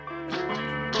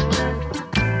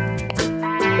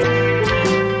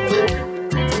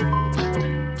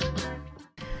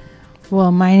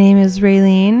Well, my name is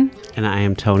Raylene. And I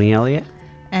am Tony Elliott.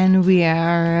 And we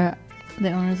are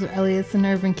the owners of Elliott's and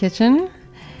Urban Kitchen.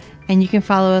 And you can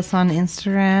follow us on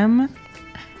Instagram,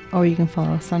 or you can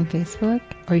follow us on Facebook,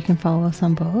 or you can follow us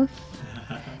on both.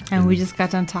 And we just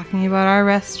got done talking about our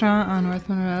restaurant on North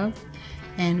Monroe.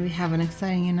 And we have an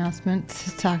exciting announcement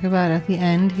to talk about at the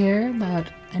end here about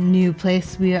a new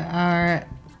place we are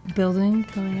building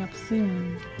coming up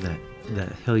soon. The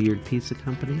Hilliard Pizza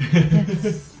Company.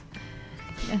 Yes.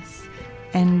 Yes.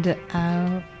 And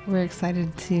we're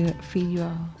excited to feed you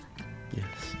all.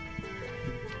 Yes.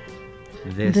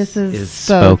 This is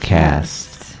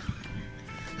Spokecast.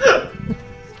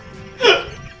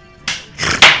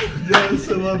 Yes,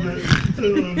 I love it. I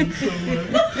love it so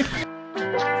much.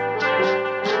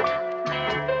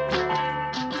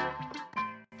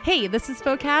 Hey, this is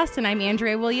Spokecast, and I'm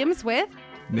Andrea Williams with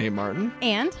Nate Martin.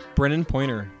 and Brennan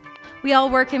Pointer. we all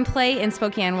work and play in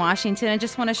Spokane, Washington, and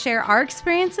just want to share our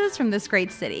experiences from this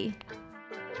great city.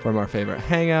 From our favorite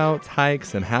hangouts,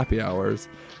 hikes, and happy hours,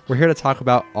 we're here to talk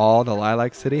about all the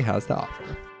Lilac City has to offer.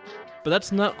 But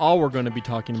that's not all we're going to be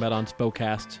talking about on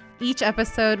Spokecast. Each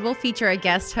episode will feature a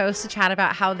guest host to chat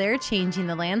about how they're changing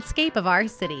the landscape of our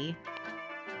city.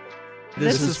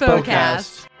 This is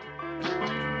Spokecast.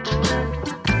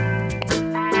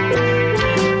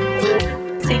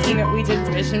 We did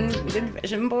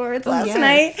vision boards last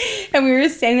night, and we were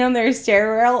standing on their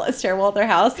stairwell at their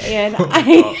house, and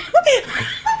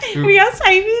we asked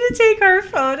Ivy to take our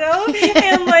photo,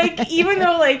 and even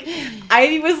though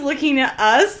Ivy was looking at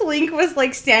us, Link was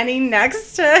standing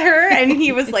next to her, and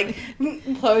he was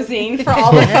posing for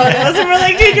all the photos, and we're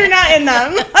like, dude, you're not in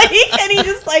them, and he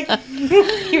just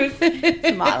he was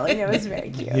modeling. It was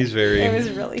very cute. He's very. It was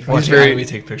really fun. Watching Ivy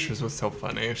take pictures was so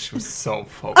funny. She was so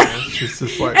focused. She's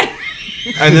just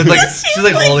and then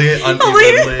she's holding it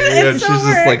unevenly, and she's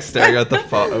just staring at the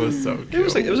photo. It was so cute.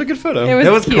 It was a good photo. It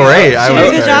was cute. She Great. did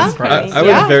a good job. I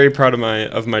was very proud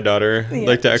of my daughter.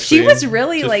 Yeah. To actually. She was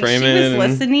really to she frame was it and-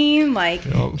 listening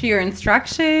to your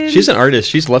instructions. She's an artist.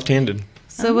 She's left-handed.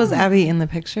 So was Abby in the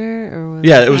picture? Or was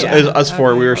Yeah, it was us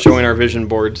four. Okay. We were showing our vision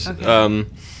boards. Okay.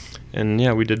 And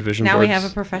yeah, we did vision Now boards. we have a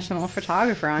professional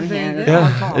photographer on hand.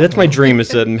 Yeah, that's my dream is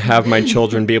to have my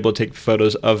children be able to take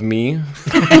photos of me,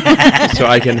 so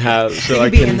I can have I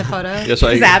can be in the photo. Yeah, so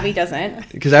Because Abby doesn't.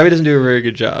 because Abby doesn't do a very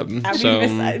good job.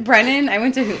 Brennan, I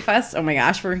went to Hoop Fest. Oh my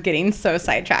gosh, we're getting so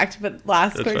sidetracked. But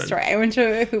last That's quick fine. story. I went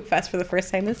to Hoop Fest for the first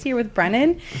time this year with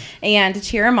Brennan, and to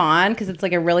cheer him on, because it's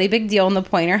a really big deal in the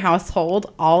Pointer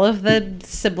household. All of the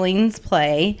siblings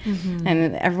play,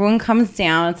 and everyone comes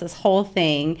down. It's this whole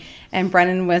thing. And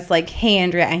Brennan was like, hey,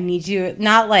 Andrea, I need you,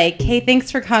 not hey, thanks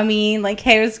for coming.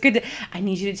 Hey, it was good. I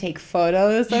need you to take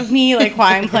photos of me, while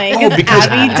I'm playing. Because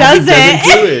Abby doesn't.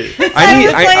 do it.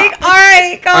 All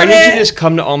right, got I it. need you to just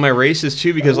come to all my races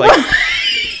too, because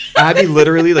Abby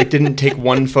literally didn't take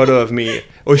one photo of me.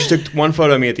 Oh, she took one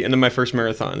photo of me at the end of my first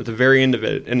marathon, at the very end of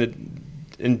it, and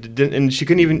she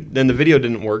couldn't even. Then the video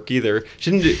didn't work either. She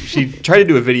didn't. She tried to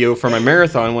do a video for my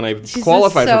marathon when I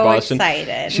qualified for Boston.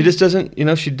 Excited. She just doesn't.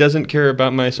 She doesn't care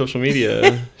about my social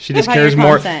media. She just About cares your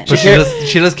more. content. But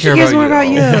she does care cares about more about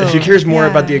you. She cares more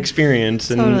Yeah. about the experience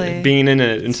and Totally. being in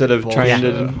it instead of trying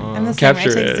to I'm the same.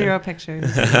 capture I take it. 0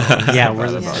 pictures. Yeah, we're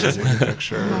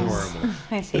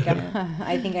I take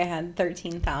I think I had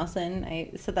 13,000.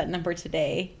 I said that number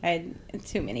today. I had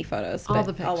too many photos, All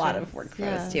but the a lot of pictures. work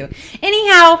photos Yeah. too.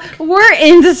 Anyhow, we're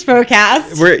into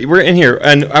Spokecast. We're in here,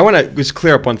 and I want to just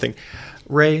clear up one thing.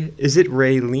 Ray, is it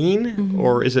Raylene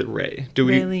or is it Ray?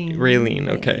 Raylene. Raylene,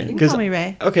 okay. You can call me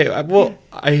Ray. Okay, well,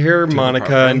 I hear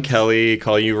Monica and Kelly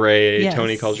call you Ray. Yes.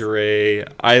 Tony calls you Ray.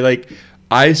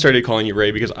 I started calling you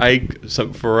Ray because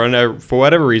for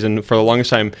whatever reason, for the longest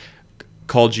time,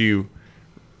 called you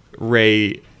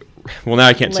Ray. Well, now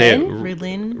I can't say it.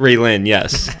 Raylene? Raylene,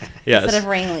 yes. Yes. Instead of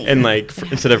Raylene.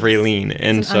 And instead of Raylene.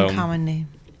 And It's so an uncommon name.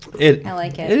 I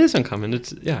like it. It is uncommon.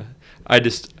 It's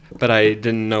but I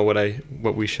didn't know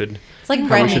what we should. It's like how we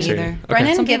Brennan. should say. either. Okay.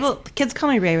 Brennan Some gets kids call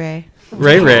me Ray Ray.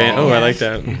 Ray. Oh, Yeah. I like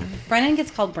that. Brennan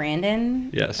gets called Brandon.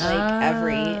 Yes.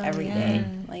 Every day,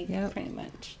 Yep. pretty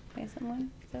much by someone.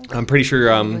 So. I'm pretty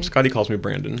sure Scotty calls me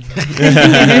Brandon.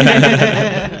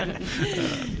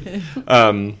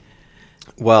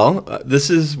 Well, this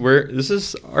is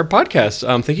our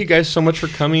podcast. Thank you guys so much for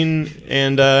coming,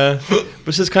 and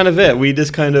this is kind of it. We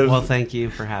just kind of Well, thank you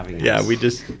for having us. yeah. We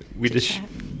just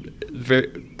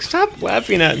stop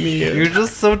laughing at me. You're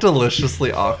just so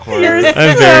deliciously awkward. You're I'm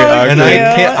very awkward. And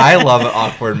I love an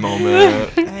awkward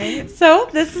moment. So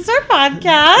this is our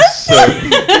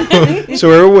podcast. So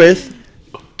we're with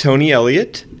Tony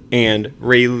Elliott and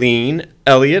Raylene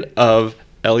Elliott of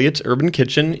Elliot's Urban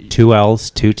Kitchen. 2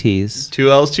 L's, 2 T's. 2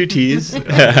 L's, 2 T's.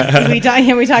 we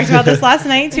talked about this last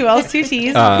night. 2 L's, 2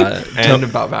 T's. And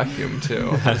about vacuum too.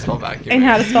 How to spell vacuum. And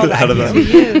how to spell How to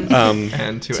vacuum.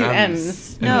 And 2 2 M's.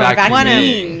 M's. And No, vacuum. 1 M.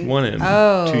 vacuuming. 1 M.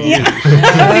 Oh. 2 Yeah. U's. We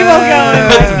will go.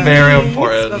 That's very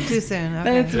important. Spoke too soon. Then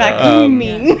Okay. it's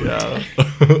vacuuming. Yeah.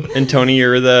 And Tony,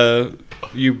 you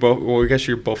both. Well, I guess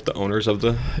you're both the owners of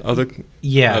the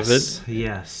Yes. of it.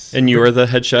 Yes. And you are the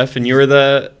head chef, and you are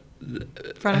the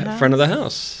Front of the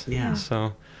house. Yeah.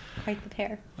 So, Quite the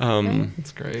pair.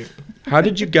 That's great. how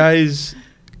did you guys?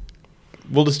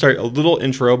 We'll just start a little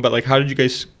intro, but like, how did you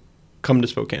guys come to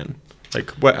Spokane?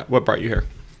 Like, what brought you here?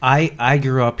 I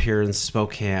grew up here in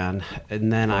Spokane,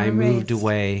 and then I Born and moved raised.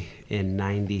 away in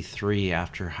 '93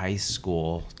 after high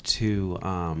school to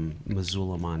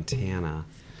Missoula, Montana.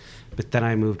 But then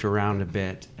I moved around a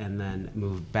bit, and then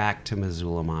moved back to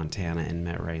Missoula, Montana, and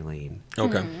met Raylene.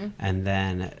 Okay. And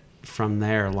then from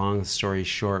there, long story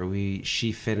short,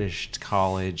 she finished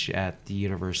college at the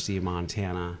University of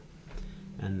Montana,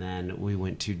 and then we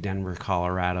went to Denver,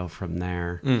 Colorado from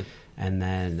there, and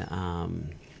then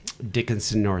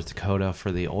Dickinson, North Dakota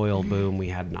for the oil boom. We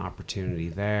had an opportunity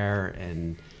there,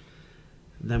 and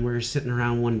then we were sitting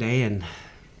around one day, and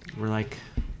we're like,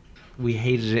 we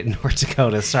hated it in North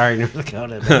Dakota. Sorry, North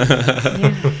Dakota.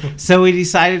 So we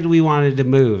decided we wanted to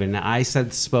move, and I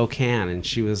said Spokane, and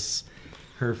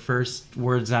her first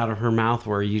words out of her mouth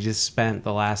were, "You just spent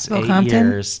the last 8 Spokampton?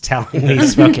 years telling me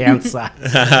Spokane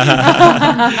sucks."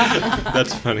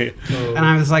 That's funny. And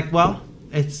I was like, well,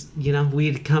 it's,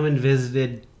 we'd come and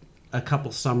visited a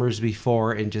couple summers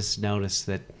before and just noticed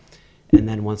that. And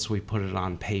then once we put it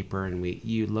on paper, and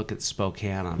you look at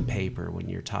Spokane on paper when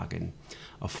you're talking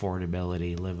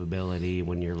affordability, livability,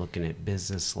 when you're looking at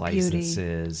business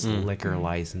licenses, liquor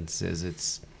licenses,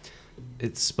 it's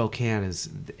Spokane is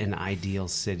an ideal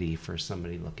city for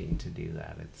somebody looking to do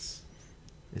that.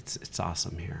 It's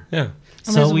awesome here. Yeah.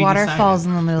 And there's we waterfalls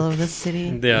decided. in the middle of the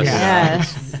city. Yes.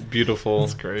 Yes. Beautiful.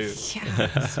 That's great.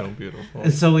 So beautiful.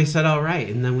 And so we said, all right,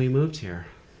 and then we moved here.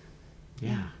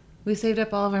 Yeah. We saved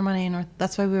up all of our money in North.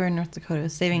 That's why we were in North Dakota,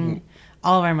 saving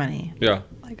all of our money. Yeah.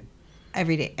 Like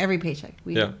every day, every paycheck.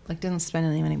 We didn't spend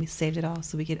any money. We saved it all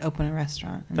so we could open a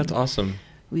restaurant. And That's awesome.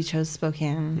 We chose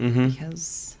Spokane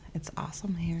because it's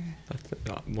awesome here.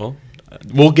 Well,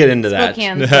 we'll get into that.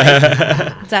 Spokane's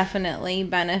like, definitely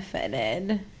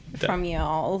benefited from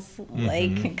y'all's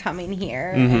like coming here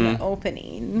and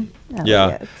opening.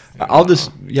 Yeah. I'll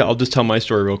just tell my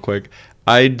story real quick.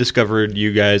 I discovered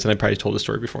you guys, and I probably told this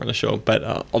story before on the show, but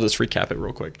I'll just recap it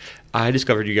real quick. I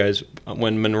discovered you guys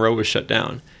when Monroe was shut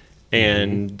down.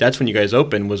 And that's when you guys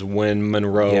opened, was when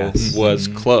Monroe was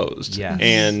closed. Yes.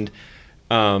 And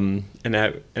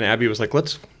Abby was like,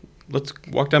 let's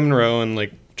walk down Monroe and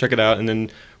like check it out. And then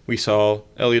we saw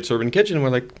Elliot's Urban Kitchen, and we're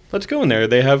like, let's go in there.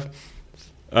 They have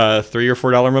 $3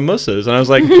 or $4 mimosas, and I was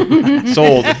like,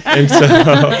 sold. And so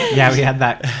Yeah, we had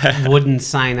that wooden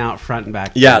sign out front and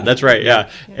back. yeah, that's right. Yeah.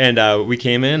 And we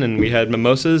came in and we had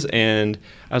mimosas, and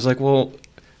I was like, well,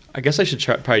 I guess I should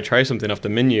probably try something off the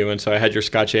menu. And so I had your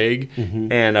Scotch egg,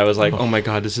 and I was like, oh my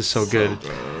God, this is so good.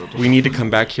 We need to come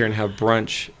back here and have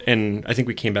brunch. And I think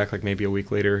we came back like maybe a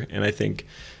week later, and I think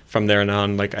from there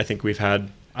on, like, I think we've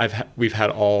had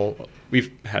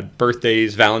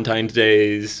birthdays, Valentine's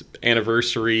Days,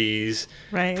 anniversaries,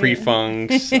 Right.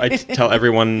 pre-funks. I tell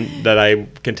everyone that I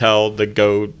can tell to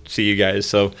go see you guys.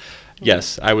 So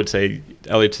yes, I would say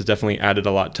Elliot's has definitely added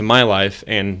a lot to my life,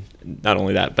 and not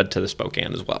only that, but to the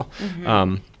Spokane as well.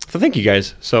 So thank you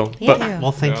guys. So, Thank you.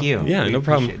 Well, thank you. Yeah, We no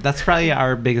problem. appreciate it. That's probably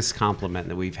our biggest compliment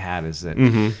that we've had, is that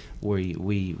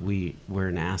we're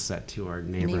an asset to our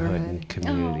neighborhood and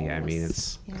community. I mean,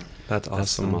 that's that's the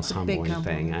awesome. most a big humbling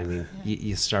thing. I compliment. mean,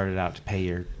 you started out to pay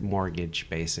your mortgage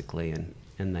basically,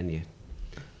 and then you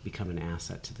become an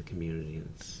asset to the community.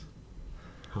 It's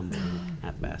humbling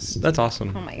at best. That's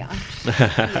awesome. Oh my gosh.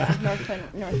 Yeah, North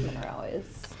Monroe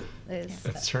is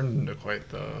It's turned into quite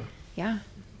the yeah.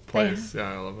 place.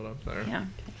 Yeah, I love it up there. Yeah.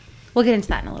 We'll get into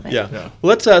that in a little bit. Yeah. Yeah.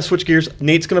 Well, let's switch gears.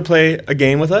 Nate's gonna play a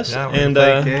game with us, Yeah, we're and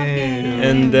gonna play a game.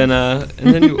 and then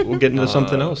we'll get into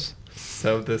something else.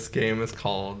 So this game is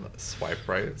called Swipe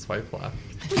Right, Swipe Left.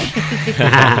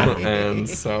 And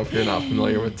so if you're not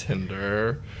familiar with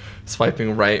Tinder,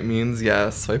 swiping right means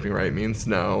yes, swiping right means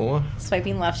no.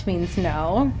 Swiping left means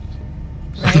no.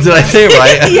 Did I say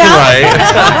right? Right.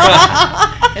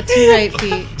 Got 2 right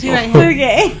feet, 2 right hands.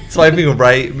 Okay. Swiping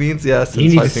right means yes. You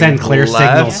need to swiping send clear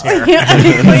left- signals here.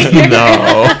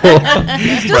 No.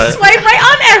 Just swipe right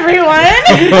on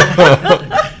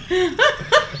everyone.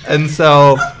 And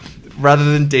so, rather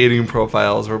than dating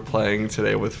profiles, we're playing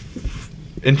today with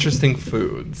interesting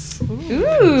foods.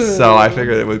 Ooh. So I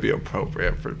figured it would be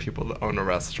appropriate for people that own a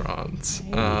restaurant.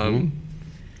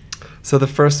 So the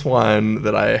first one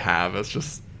that I have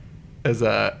is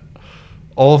a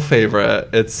old favorite.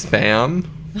 It's Spam.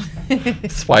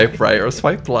 Swipe right or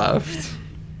swipe left.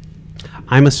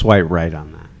 I'm a swipe right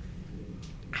on that.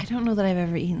 I don't know that I've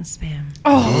ever eaten Spam.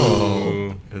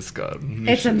 Oh, it's good. You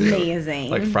It's should do it. amazing.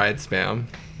 Like fried Spam.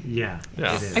 Yeah.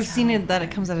 Yeah. it is. I've seen it that it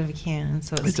comes out of a can,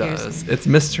 so it It scares does. me. It's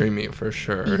mystery meat for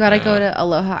sure. You gotta Yeah. go to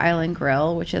Aloha Island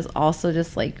Grill, which is also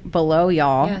just like below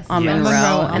y'all Yes. on Yes. Monroe,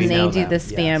 Monroe, and we they know do that. the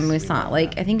Yes, spam we musabi. know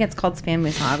Like that. I think it's called spam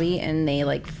musabi, and they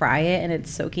like fry it, and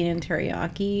it's soaking in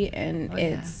teriyaki, and Oh, yeah.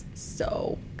 it's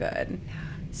so good,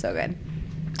 so good.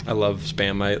 I love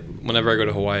Spam. Whenever I go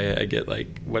to Hawaii, I get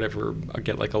like whatever. I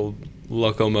get like a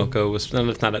Loco Moco with. No,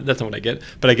 that's not what I get.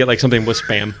 But I get like something with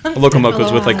Spam. A Loco Moco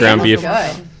is with like ground beef.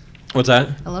 Good. What's that?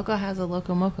 Aloha has a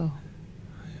Loco Moco.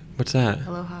 What's that?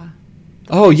 Aloha.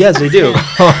 Oh yes, they do.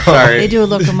 Sorry, They do a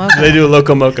Loco Moco. They do a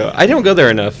Loco Moco. I don't go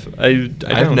there enough. I've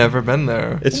don't. never been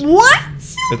there. It's What?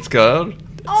 It's good.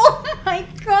 Oh my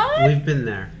god! We've been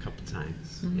there a couple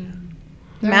times.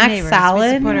 They're our Mac neighbors.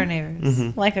 salad? We support our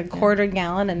neighbors. Like a quarter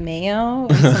gallon of mayo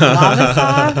and some lava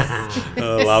sauce.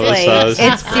 lava Like, sauce.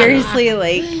 it's seriously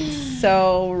like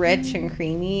so rich and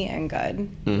creamy and good.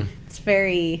 Mm. It's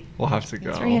very, We'll have to go.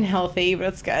 it's very unhealthy,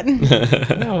 but it's good.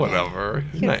 Yeah, whatever.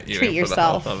 You're You not treat eating for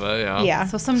yourself. the health of it. Yeah. Yeah.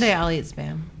 So someday I'll eat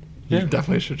Spam. You Yeah.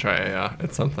 definitely should try it. Yeah,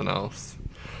 it's something else.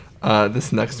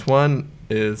 This next one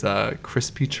is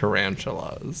crispy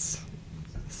tarantulas.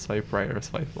 Swipe right or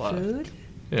swipe left. Food?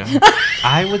 Yeah.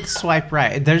 I would swipe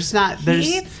right. There's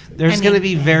eats going to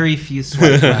be anything. very few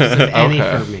swipe lefts, if any,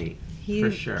 Okay. for me.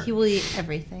 For sure. He will eat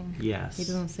everything. Yes. He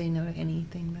doesn't say no to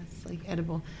anything that's like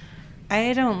edible.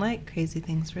 I don't like crazy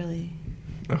things really.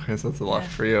 Okay, so that's a left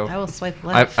Yeah. for you. I will swipe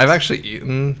left. I've actually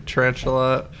eaten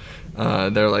tarantula.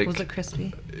 They're like, Was it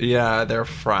crispy? yeah, they're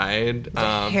fried.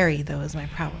 The hairy though is my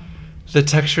problem. The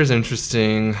texture is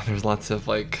interesting. There's lots of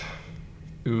like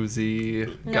oozy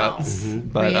No. guts,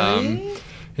 Mhm. but Really?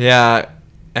 yeah,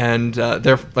 and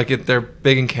they're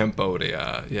big in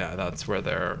Cambodia. Yeah, that's where Is I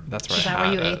that had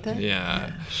where you it. ate them?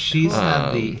 Yeah. She's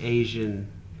had the Um, Asian,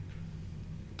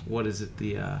 what is it,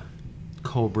 the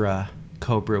Cobra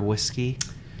whiskey?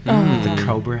 Mm. The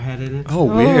Cobra head in it. Oh,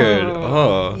 weird.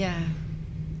 Oh. Yeah.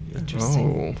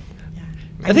 Interesting. Oh. Yeah.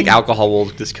 I think alcohol will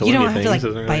just kill You don't anything. have to,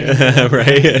 doesn't like, it? bite it.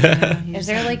 Right. Yeah, you Is just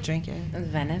there have to like drink it?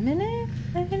 venom in it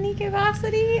at any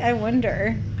capacity? I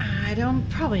wonder. I don't.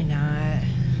 Probably not.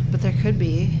 But there could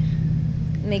be.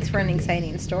 Makes for an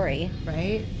exciting story.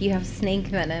 Right? You have snake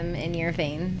venom in your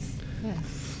veins.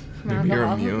 Yes. Maybe you're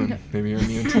Alcohol. immune. Maybe you're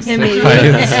immune to Maybe. snake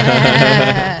bites.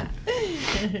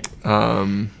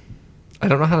 I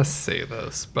don't know how to say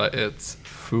this, but it's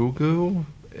fugu.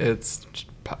 It's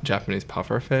Japanese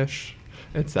puffer fish.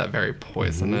 It's that very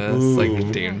poisonous, Ooh.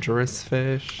 like dangerous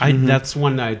fish. That's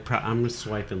one I'm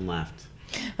swiping left.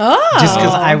 Oh. Just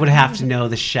because I would have to know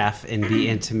the chef and be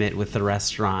intimate with the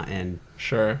restaurant, and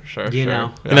Sure. you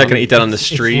know, You're not gonna eat that on the it's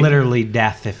street. literally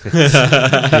death if it's.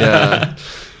 Yeah.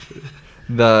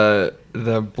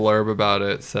 The blurb about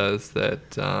it says that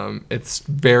it's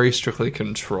very strictly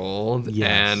controlled Yes.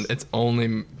 and it's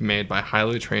only made by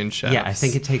highly trained chefs. Yeah, I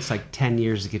think it takes like 10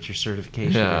 years to get your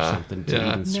certification Yeah, or something to yeah.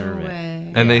 even No serve it.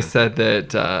 way. And Yeah. they said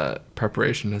that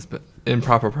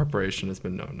improper preparation has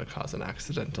been known to cause an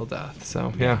accidental death.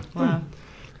 So yeah, Wow.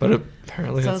 but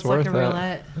apparently So it's it's worth like a it.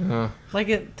 roulette. Yeah. Like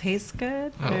it tastes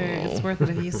good, or it's Oh. worth it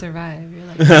if you survive. You're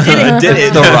like, Did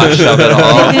it? The rush of it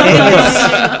all.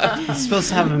 It's supposed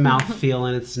to have a mouthfeel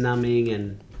and it's numbing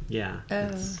and yeah.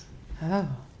 it's- Oh.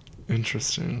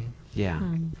 Interesting. yeah.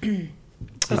 Is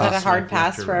that a hard Swipe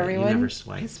pass left or for right. You everyone? never I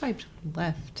swipe. swiped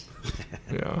left.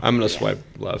 Yeah. I'm gonna swipe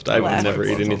left. I would Left. never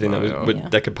eat anything that Yeah.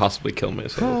 that could possibly kill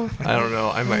myself. I don't know.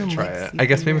 I might Oh, try like it. I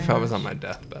guess maybe if I sleeping was around. on my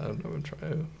deathbed, I would try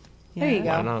it. There you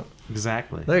Why go. not?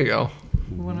 Exactly. There you go.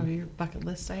 One of your bucket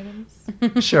list items.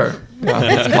 Sure. Yeah,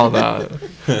 let's call that.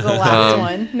 The last Um,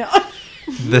 one. No.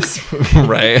 This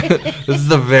right. This is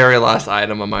the very last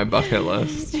item on my bucket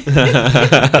list.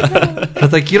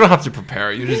 It's like you don't have to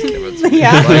prepare it. You just give it to me.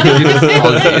 Yeah. Like, you just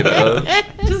I'll eat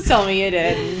it. Just tell me you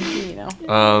did. You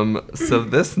know. So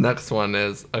this next one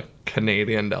is a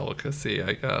Canadian delicacy,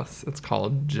 I guess. It's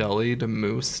called jellied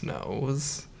moose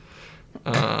nose.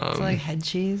 It's like head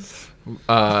cheese.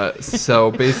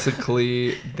 So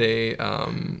basically, they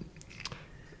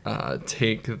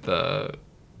take the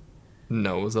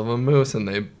nose of a moose and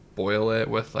they boil it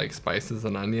with like spices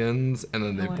and onions, and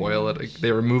then they Oh my boil gosh. it.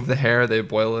 They remove the hair, they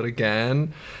boil it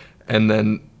again, and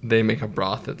then they make a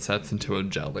broth that sets into a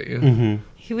jelly. Mm-hmm.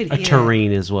 He would A eat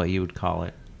terrine is what you would call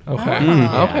it. Okay.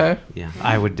 Yeah. Okay. Yeah,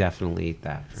 I would definitely eat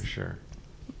that for sure.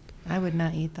 I would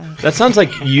not eat that. That sounds like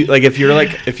if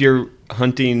you're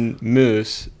hunting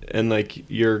moose and like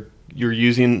you're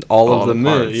using all of the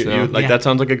moose. parts, yeah. Like Yeah. that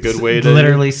sounds like a good way to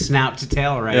Literally snout to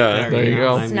tail right Yeah, there. there you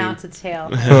go. I mean, Snout to tail.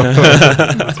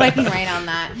 Swiping right on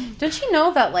that. Don't you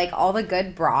know that like all the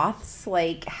good broths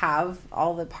like have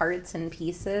all the parts and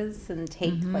pieces and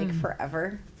take like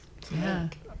forever to Yeah.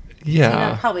 make? So Yeah.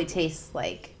 that probably tastes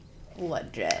like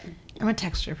legit. I'm a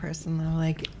texture person though.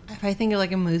 Like if I think of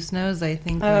like a moose nose, I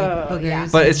think Oh, like boogers. yeah.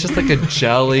 But it's just like a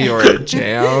jelly or a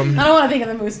jam. I don't want to think of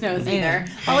the moose nose Yeah. either.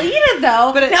 I'll eat it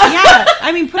though. But No. yeah,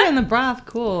 I mean, put it in the broth,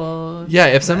 cool. Yeah,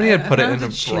 if somebody had put I it don't in a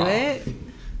have to chew broth. it.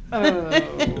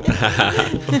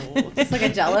 It's like a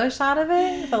Jello shot of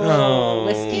it, with a little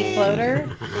whiskey floater.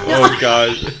 Oh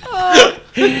god.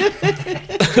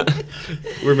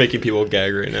 We're making people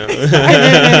gag right now.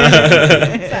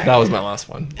 That was my last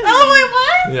one. Oh my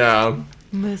what? Yeah.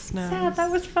 Moose nose. Yeah, that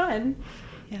was fun.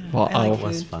 Yeah, Well, I like It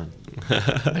was food. fun.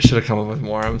 I should have come up with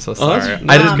more. I'm so that's- sorry.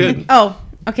 that is good. Oh,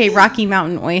 okay. Rocky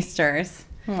Mountain oysters.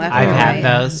 Left I've and had right.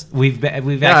 those. We've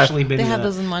Yeah, actually been They to have the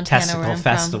those in Montana where Testicle I'm from.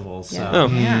 Festival. So Yeah. Oh.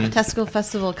 Yeah. Testicle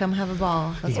Festival, come have a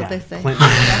ball. That's what they say. Clinton,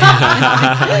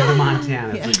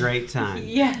 Montana. It's a great time.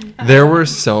 Yeah. There were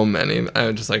so many.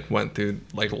 I just like went through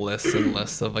like lists and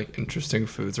lists of like interesting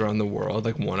foods around the world.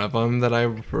 Like one of them that I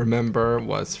remember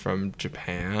was from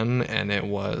Japan, and it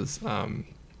was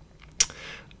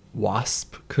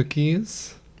wasp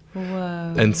cookies.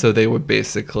 Whoa. And so they would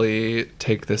basically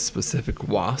take this specific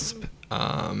wasp,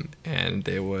 and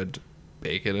they would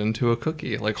bake it into a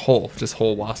cookie, like whole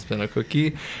wasp in a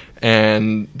cookie.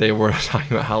 And they were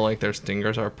talking about how like their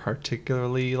stingers are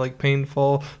particularly like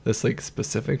painful. This like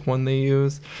specific one they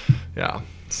use, yeah.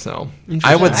 So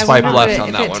I would I swipe wonder left if on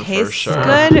it that one for tastes sure.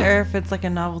 good, or if it's like a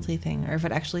novelty thing, or if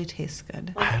it actually tastes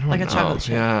good. I don't like know. a chocolate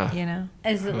chip. Yeah. You know.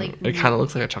 Is it like? It kind of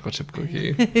looks like a chocolate chip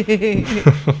cookie.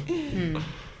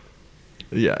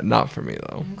 Yeah, not for me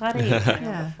though. I'm glad I ate dinner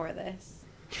Yeah. before this.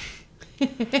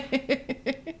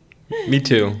 Me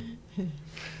too.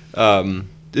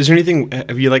 Is there anything?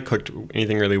 Have you like cooked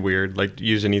anything really weird? Like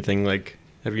used anything like?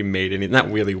 Have you made any?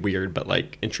 Not really weird, but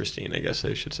like interesting. I guess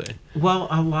I should say. Well,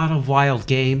 a lot of wild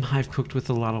game. I've cooked with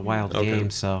a lot of wild Okay. game,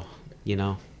 so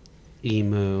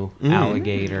emu,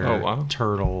 alligator, Oh, wow.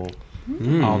 turtle,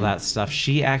 all that stuff.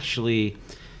 She actually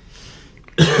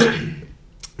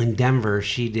in Denver,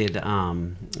 she did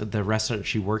the restaurant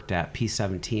she worked at,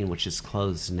 P17, which is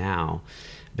closed now.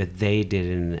 But they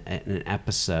did an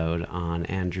episode on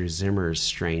Andrew Zimmer's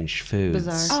Strange Foods.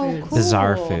 Bizarre Oh, foods. cool.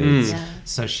 Bizarre Foods. Yeah.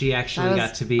 So she actually I was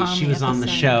got to be. on She the was on the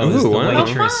episode. show as Ooh, the wow.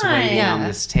 waitress Oh, fun. waiting on Yeah.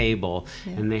 this table,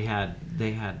 Yeah. and they had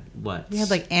what? We had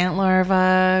like ant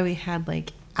larvae. We had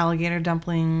like alligator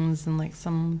dumplings and like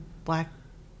some black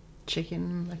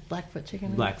chicken, like Blackfoot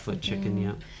chicken. or Blackfoot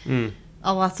chicken. something. Yeah.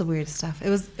 Oh, lots of weird stuff.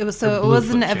 It was Or an Bluefoot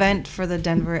chicken. event for the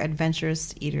Denver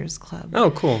Adventurous Eaters Club.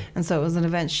 Oh, cool. And so it was an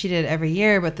event she did every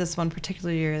year, but this one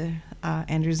particular year,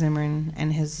 Andrew Zimmern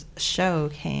and his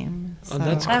show came. Oh, So-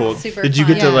 that's That's cool. super Did you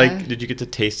fun. get to Yeah. like? Did you get to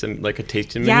taste them like a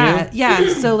tasting Yeah, menu?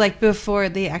 yeah. So like before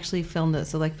they actually filmed it,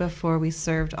 so like before we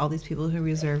served all these people who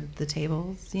reserved the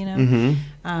tables, you know,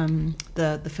 Mm-hmm.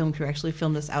 the film crew actually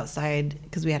filmed us outside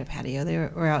because we had a patio. They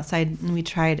were outside and we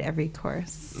tried every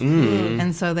course.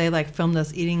 And so they like filmed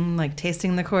us eating, like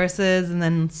tasting the courses and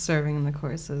then serving the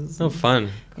courses. Oh, fun.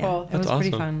 Yeah, Cool. it That's was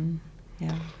pretty awesome. fun.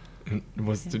 Yeah.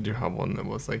 Did you have one that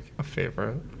was like a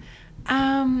favorite?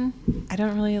 I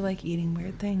don't really like eating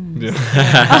weird things.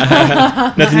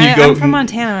 Nothing you go. I'm from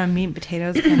Montana. I'm a meat and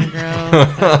potatoes kind of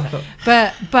girl.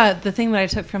 but the thing that I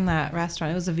took from that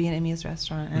restaurant, it was a Vietnamese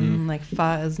restaurant, and like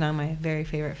pho is now my very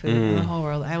favorite food in the whole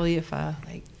world. I will eat pho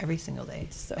like every single day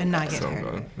So and not good. get So tired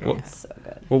of good. it. Well, Yeah. So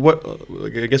good. Well, what? I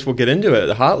guess we'll get into it.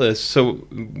 The hot list. So,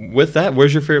 with that,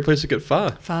 where's your favorite place to get pho?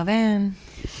 Pho Van.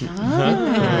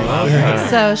 Okay.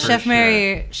 So For Chef sure.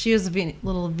 Mary, she was a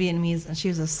little Vietnamese, and she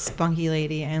was a spunky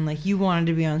lady, and like you wanted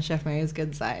to be on Chef Mary's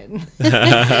good side.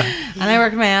 And I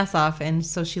worked my ass off, and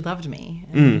so she loved me,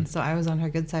 and so I was on her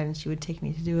good side, and she would take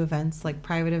me to do events, like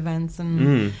private events,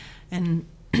 and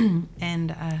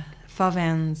Pho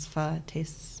Van's pho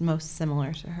tastes most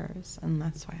similar to hers, and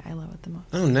that's why I love it the most.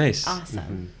 Oh, nice.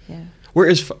 Awesome. Yeah. Where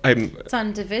is pho? It's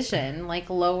on Division, like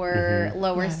lower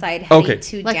Yeah. side, Okay. heading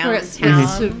to Like where it downtown.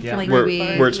 splits, Yeah. like Where- we,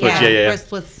 where it splits, yeah, yeah. where it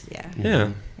splits, yeah. Yeah,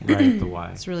 Right at the Y.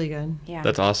 It's really good. Yeah.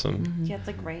 that's awesome. Yeah, it's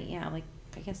like right. Yeah, like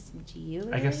I guess GU.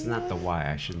 I guess area? not the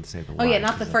Y. I shouldn't say the Y. Oh yeah,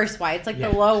 not the 'cause first Y. It's like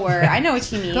Yeah. the lower. I know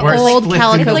what you mean. The Where it old splits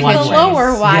Calico into It's one like the place.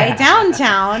 lower Y Yeah.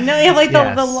 downtown. No, you have like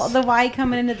Yes. the Y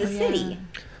coming into the city.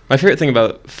 My favorite thing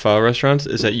about pho restaurants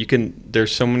is that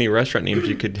there's so many restaurant names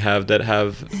you could have that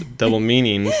have double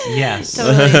meanings. Yes.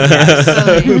 Totally. Yes.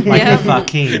 Totally. Like Yeah. the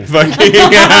fucking. It was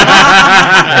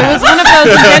one of those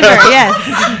in Denver.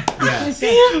 Yes.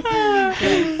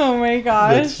 Yes. Oh my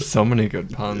gosh. So many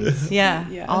good puns. Yeah,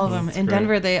 Yes. all of them. That's In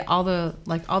great. Denver, all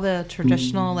the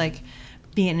traditional like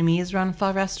Vietnamese run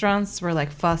pho restaurants were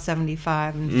like pho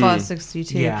 75 and pho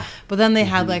 62. Yeah. But then they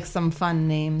had like some fun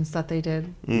names that they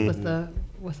did with the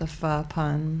pho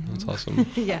pun. That's awesome.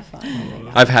 Yeah.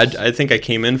 I think I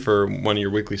came in for one of your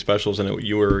weekly specials, and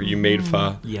you made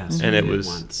pho. Yes. And we it did was,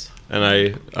 once.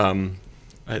 and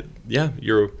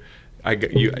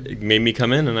you made me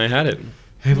come in, and I had it.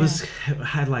 It was.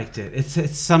 I liked it.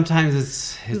 It's sometimes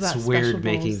it's got special weird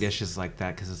making bowls. dishes like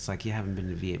that because it's like you haven't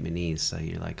been to Vietnamese, so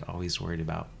you're like always worried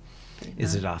about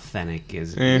is it authentic?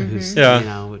 Is it who's Yeah. you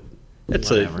know?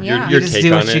 It's whatever. Yeah. your You just take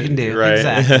do on what it, you can do. right?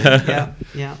 Exactly. Yeah.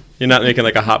 Yeah. You're not making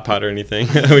like a hot pot or anything.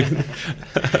 Why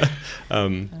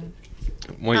don't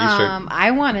you start? I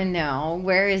want to know,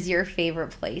 where is your favorite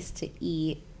place to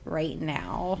eat right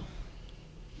now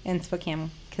in Spokane?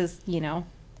 Because,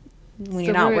 when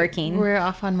you're not working. We're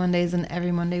off on Mondays, and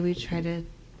every Monday we try to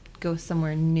go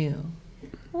somewhere new.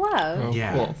 Love. Oh,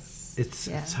 Yeah. cool.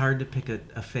 It's hard to pick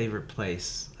a favorite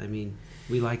place. I mean,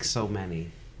 we like so many.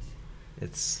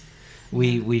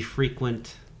 We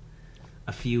frequent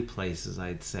a few places,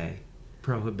 I'd say.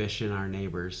 Prohibition, our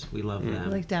neighbors, we love them.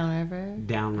 Like downriver.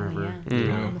 Downriver, yeah. you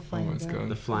Yeah, know, The Flying always Goat. good.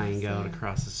 the Flying Goat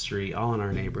across the street, all in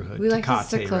our neighborhood. We like to Tecate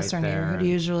stick close to our right there. neighborhood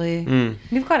usually.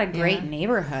 You've got a great Yeah.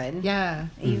 neighborhood. Yeah.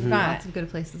 You've Lots got, of good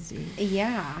places to eat.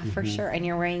 yeah, for sure. And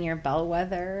you're wearing your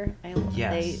Bellwether.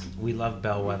 Yes, we love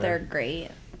They're Bellwether. great.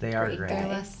 They are great great. There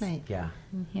guys. last night. Yeah,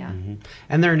 Yeah.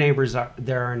 and their neighbors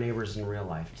they're our neighbors in real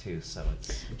life too. So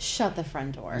it's Shut the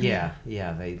front door. yeah.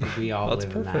 We all That's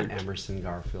live in perfect. that Emerson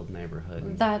Garfield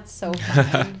neighborhood. That's so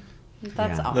fun.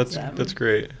 That's Yeah. awesome. That's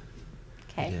great.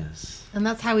 Okay. Yes. And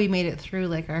that's how we made it through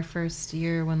like our first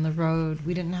year when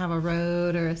we didn't have a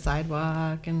road or a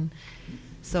sidewalk, and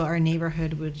so our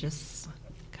neighborhood would just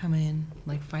come in,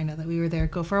 like find out that we were there,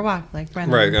 go for a walk, like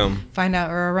Brendan, Right, find out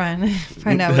or a run,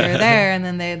 find out we were there, and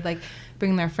then they'd like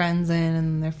bring their friends in,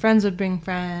 and their friends would bring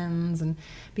friends, and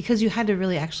because you had to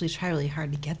really actually try really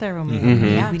hard to get there when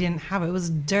we didn't have it. It was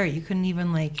dirt. You couldn't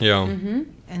even like Yeah.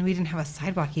 and we didn't have a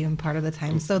sidewalk even part of the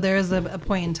time. So there was a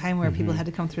point in time where people had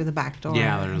to come through the back door.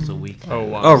 Yeah, there was a week. Oh,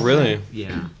 wow. Oh, really?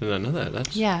 Yeah. Did not know that.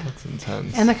 That's Yeah. That's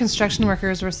intense. And the construction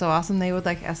workers were so awesome. They would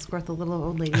like escort the little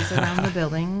old ladies around the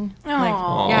building. Like,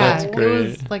 Aw. yeah, That's it great.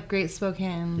 was like great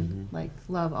Spokane, like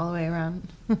love all the way around.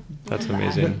 That's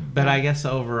amazing. But I guess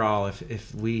overall,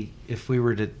 if we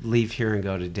were to leave here and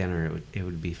go to dinner, it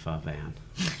would be Pho Van.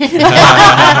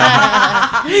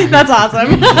 That's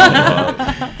awesome.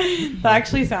 That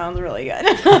actually sounds really good.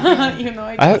 Even though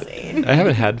I just ate. I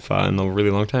haven't had pho in a really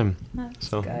long time,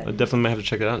 so good. I definitely might have to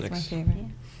check it out My next. favorite.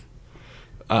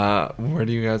 Where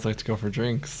do you guys like to go for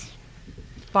drinks?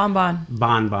 Bon Bon.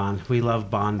 Bon Bon. We love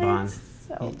Bon Bon.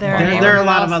 So There are a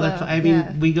lot of other. also, I mean,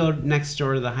 yeah. we go next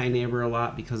door to the High Neighbor a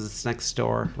lot because it's next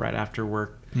door, right after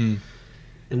work.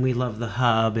 And we love the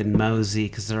Hub and Mosey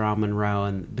because they're on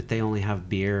Monroe, but they only have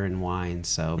beer and wine.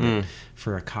 So but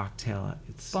for a cocktail,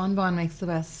 it's Bon Bon makes the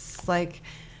best, like,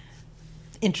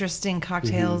 interesting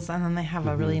cocktails, and then they have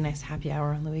a really nice happy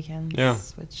hour on the weekends. Yeah.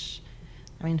 Which,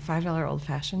 I mean, $5 old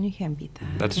fashioned, you can't beat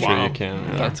that. That's Wow. true. You can.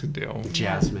 Yeah. That's a deal.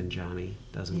 Jasmine Johnny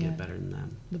doesn't Yeah. get better than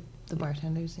them. the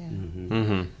bartenders, yeah.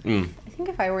 Mm-hmm. I think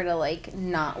if I were to like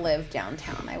not live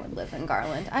downtown, I would live in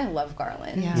Garland. I love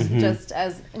Garland. Yeah. I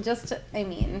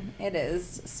mean, it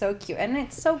is so cute, and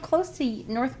it's so close to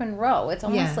North Monroe. It's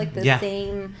almost Yeah. like the Yeah.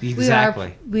 same.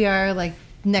 Exactly. We are like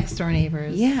next door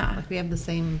neighbors. Yeah. Like we have the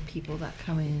same people that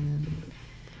come in, and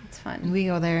It's fun. we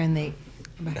go there and they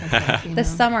back and forth, you This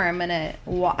know. summer,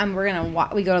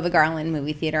 we go to the Garland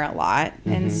movie theater a lot,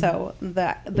 and so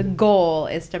the goal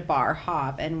is to bar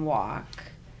hop and walk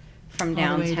from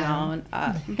All the way down.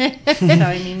 Up. So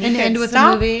I mean, you and could end with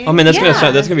stop. a movie. Oh man, that's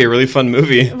Yeah. that's gonna be a really fun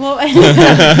movie. Well, you've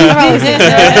probably seen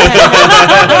it.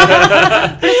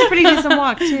 But it's a pretty decent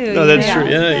walk too. No, that's Yeah. true.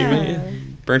 Yeah, you may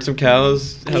burn some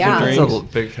cows, have Yeah. some It's drinks. a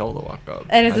big hill to walk up.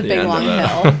 It is at a the big end of long it.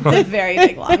 hill. It's a very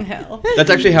big long hill. That's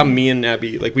actually how me and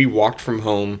Abby, like, we walked from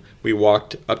home. We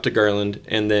walked up to Garland,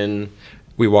 and then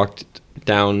we walked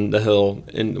down the hill,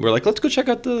 and we're like, let's go check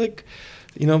out the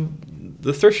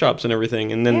the thrift shops and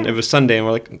everything. And then Yeah. it was Sunday, and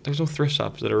we're like, there's no thrift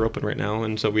shops that are open right now,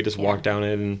 and so we just walked down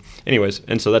it. And anyways,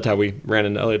 and so that's how we ran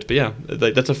into Elliot's. But yeah,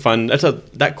 like,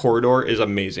 that corridor is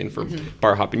amazing for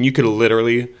bar hopping. You could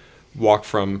literally walk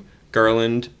from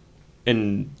Garland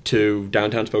into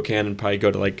downtown Spokane and probably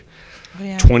go to like Oh,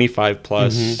 yeah. 25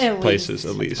 plus Mhm. At places least.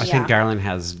 at least. I Yeah. think Garland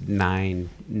has nine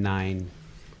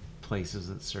places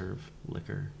that serve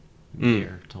liquor,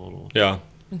 beer total. Yeah.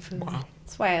 And food.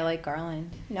 That's why I like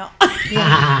Garland. No.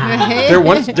 Right?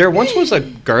 There once was a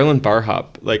Garland bar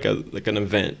hop, like an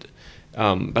event,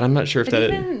 but I'm not sure if But that.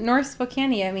 even North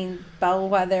Spokane, I mean,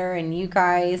 Bellwether and you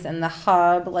guys and the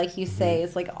hub, like you say,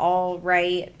 is like all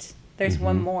right. There's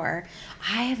one more.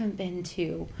 I haven't been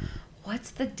to. What's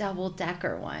the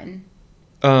double-decker one?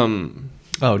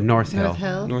 Oh, North Hill. North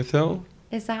Hill. North Hill.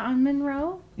 Is that on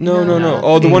Monroe? No. No.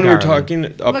 Oh, the one we were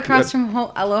Garland. talking Across from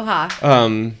Aloha.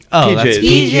 PJs. that's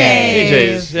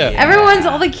PJs. Yeah.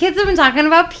 All the kids have been talking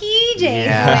about PJs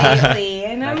Yeah. lately.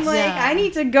 And I'm like, Yeah. I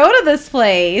need to go to this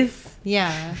place.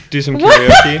 Yeah. Do some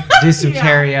karaoke. Do some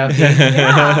karaoke.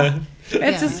 Yeah. It's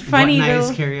Yeah. just funny What night to.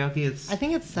 is karaoke? It's I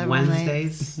think it's several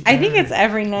Wednesdays. I think it's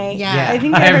every night. Yeah. I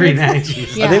think every it's-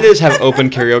 night. Yeah. I think they just have open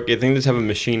karaoke. I think they just have a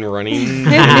machine running. And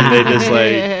they just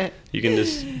like you can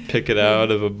just pick it out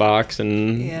of a box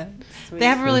and Yeah. They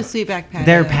have a really sweet back patio.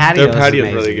 Their patio Their patio's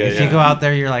is really good, If you yeah. go out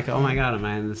there, you're like, oh my god, am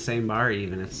I in the same bar?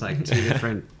 Even it's like two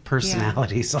different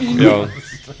personalities. Yeah.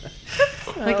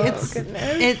 Like Oh, it's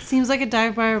it seems like a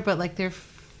dive bar, but like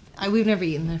we've never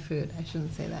eaten their food. I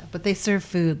shouldn't say that, but they serve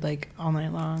food like all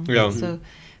night long. Yeah. So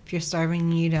if you're starving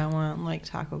and you don't want like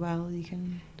Taco Bell, you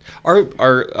can.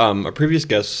 Our previous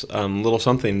guests, Little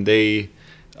Something,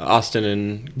 Austin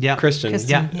and Yep. Kristen,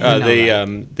 Kristen,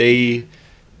 yeah.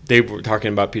 they were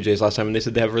talking about PJs last time, and they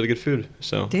said they have really good food.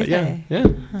 So Do yeah, they?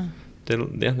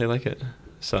 yeah, they like it.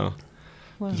 So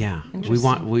Well, Yeah,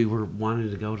 interesting. we were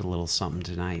wanting to go to Little Something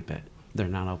tonight, but they're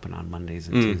not open on Mondays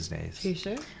and Are you Tuesdays.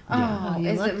 sure? Oh, you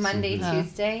is looked? it Monday, Oh.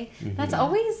 Tuesday? That's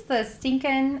always the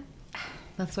stinking.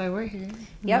 That's why we're here.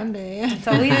 Yep. Monday.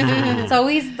 It's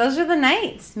always those are the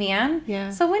nights, man. Yeah.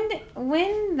 So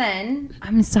when then?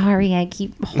 I'm sorry, I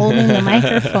keep holding the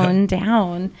microphone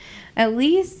down. At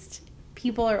least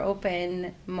people are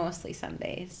open mostly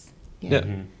Sundays, yeah.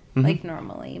 Mhm. Mhm. like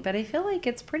normally. But I feel like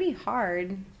it's pretty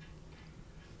hard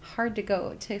to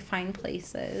go to find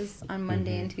places on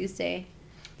Monday and Tuesday.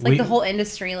 It's like We- the whole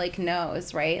industry like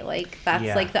knows, right? Like that's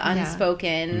Yeah. like the Yeah.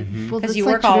 unspoken Well, because it's you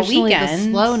like work all traditionally weekend.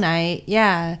 The slow night,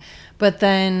 yeah. But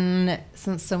then,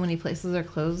 since so many places are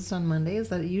closed on Mondays,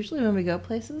 that usually when we go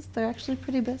places, they're actually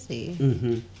pretty busy.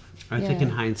 Mm-hmm. I think Yeah.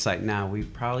 in hindsight now, we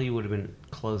probably would have been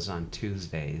closed on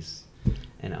Tuesdays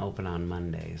and open on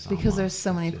Mondays. Because there's almost.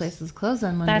 so many It's just- places closed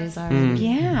on Mondays That's already.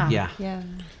 yeah. Yeah. Yeah,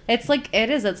 It's like it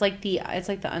is. It's like the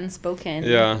unspoken.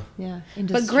 Yeah. yeah. But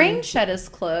Industry. Grain Shed is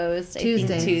closed. I Tuesdays.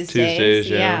 think Tuesdays. Tuesdays,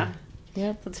 yeah.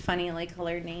 Yep. It's funny, like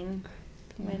learning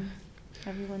when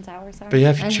everyone's hours are. But yeah,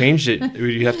 if you I- changed it,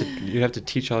 you have to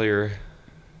teach all your.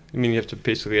 I mean, you have to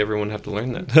basically everyone have to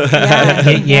learn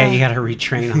that. Yeah, you got to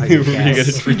retrain all your You gotta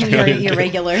guests. retrain your, all your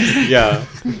regulars. Yeah.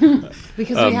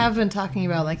 Because we have been talking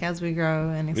about like as we grow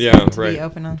and expect Yeah, to right. be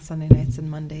open on Sunday nights and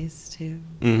Mondays too.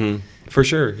 Mm-hmm. For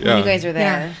sure. Yeah. When you guys are there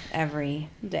Yeah. every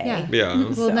day. Yeah. Yeah.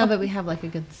 Well, So- now that we have like a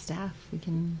good staff, we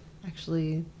can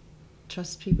actually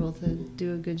trust people to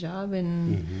do a good job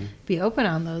and Mhm. be open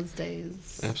on those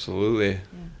days. Absolutely. Yeah.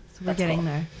 So we're That's getting cool.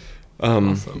 there.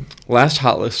 Awesome. Last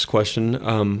hot list question.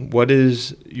 What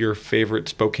is your favorite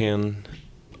Spokane?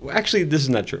 Well, actually, this is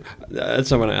not true. That's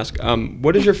not what I ask.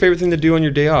 What is your favorite thing to do on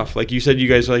your day off? Like you said, you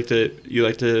guys like to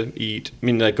eat. I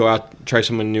mean, like go out, try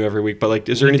someone new every week. But like,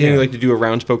 is there We anything do. you like to do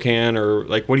around Spokane, or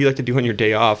like, what do you like to do on your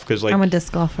day off? Because like, I'm a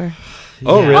disc golfer.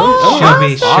 Oh, really? Oh, She'll be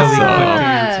quick to awesome.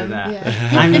 answer that.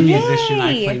 Yeah. I'm a musician.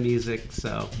 I Yay. play music,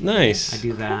 so nice. I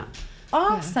do that.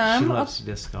 Awesome. She loves to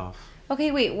disc golf. Okay,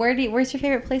 wait. Where's your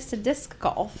favorite place to disc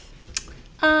golf?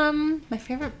 My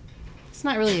favorite. It's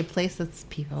not really a place. It's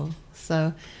people.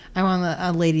 So I'm on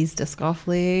a ladies disc golf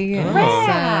league. Oh. So,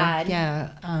 Rad. yeah.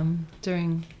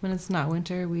 During when it's not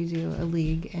winter, we do a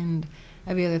league, and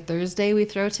every other Thursday we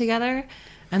throw together.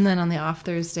 And then on the off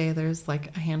Thursday, there's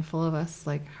like a handful of us,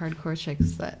 like hardcore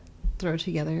chicks, that throw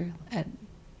together at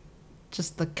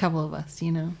just the couple of us,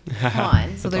 you know.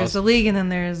 Fun. So there's the league, and then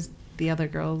there's the other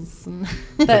girls. And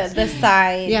the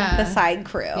side Yeah. the side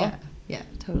crew. yeah,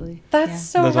 totally. That's Yeah.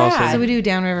 so That's rad. awesome. So we do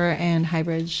Downriver and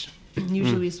Highbridge.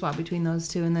 Usually we swap between those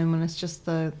two, and then when it's just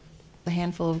the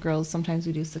handful of girls, sometimes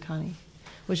we do Sakani,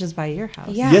 which is by your house.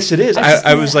 Yeah. Yes, it is.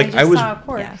 I was like, I was saw a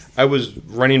course. Yeah. I was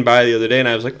running by the other day, and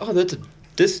I was like, oh, that's a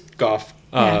disc golf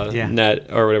Yeah.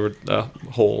 net or whatever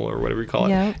hole or whatever you call it.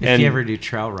 Yeah. If And you ever do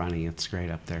trail running, it's great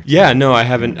up there. yeah, no, I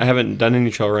haven't done any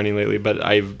trail running lately, but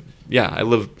I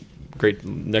live great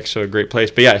next to a great place.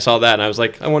 But yeah, I saw that and I was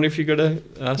like, I wonder if you go to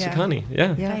Sakani.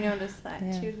 Yeah. Yeah. I noticed that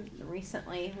Yeah. too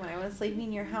recently when I was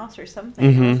leaving your house or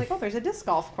something. I was like, oh, there's a disc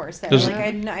golf course there. There's- Like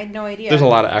I had no idea. There's a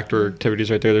lot of outdoor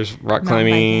activities right there. There's rock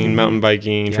climbing, mountain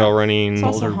biking, Yeah. trail running, It's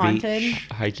also Boulder haunted. Beach.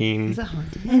 hiking. Is it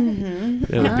haunted?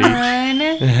 Yeah, the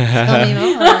beach. Tell me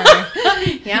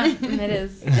more. Yeah, it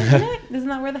is. Isn't it? Isn't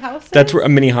that where the house is? That's where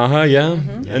Minnehaha, yeah,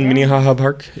 and Minnehaha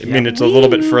Park. I mean, it's a little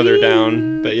bit further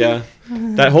down, but yeah,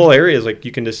 that whole area is like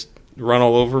you can just run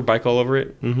all over, bike all over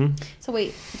it. Mm-hmm. So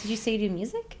wait, did you say you do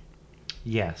music?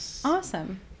 Yes.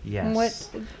 Awesome. Yes. What?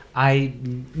 I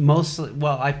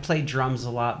I play drums a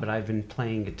lot, but I've been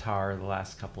playing guitar the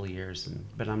last couple of years,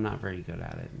 but I'm not very good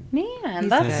at it. Man, He's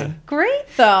that's good. great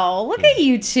though. Look at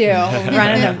you two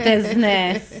running a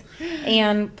business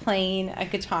and playing a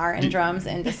guitar and drums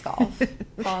and disc golf.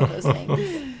 All of those things.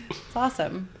 It's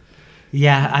awesome.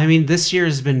 Yeah, I mean, this year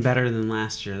has been better than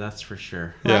last year, that's for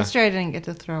sure. Yeah. Last year I didn't get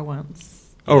to throw once.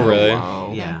 Oh, really?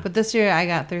 Wow. Yeah. But this year I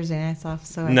got Thursday nights off,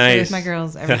 so I play Nice. with my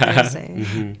girls every Thursday.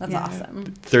 Mhm. That's Yeah.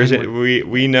 awesome. Thursday,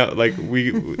 we know like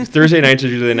we Thursday nights is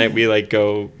usually the night we like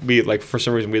go. We like for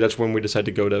some reason that's when we decide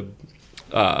to go to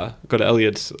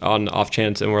Elliot's on off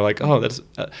chance, and we're like, oh, that's.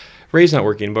 Ray's not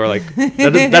working, but we're like,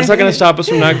 that's not going to stop us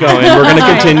from not going. We're going to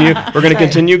continue. We're going to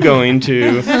continue going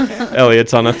to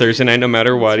Elliot's on a Thursday night, no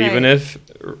matter what, That's right. even if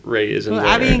Ray isn't Well, there.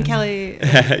 Abby and Kelly.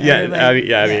 yeah, are like-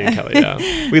 Abby and Kelly.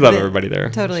 Yeah, we love everybody there.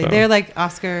 Totally. so. They're like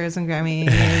Oscars and Grammys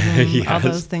and all Yes.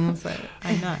 those things that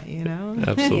I'm not, you know?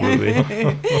 Absolutely.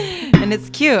 And it's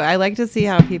cute. I like to see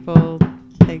how people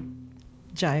like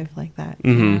jive like that.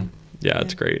 you Mm-hmm. know? Yeah,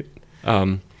 it's great.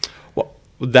 Well,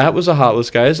 that was a hot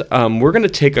list, guys. We're going to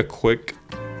take a quick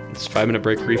 5-minute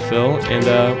break refill, and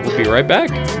we'll be right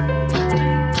back.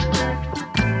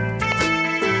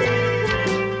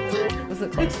 Was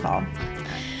it close call?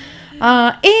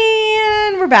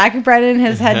 And we're back. Brennan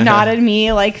has had nodded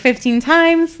me like 15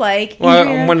 times. Like, Well, I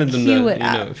Andrea, wanted them to, cue you it know,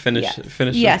 up. finish. Yes.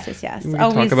 Finish. Yes. We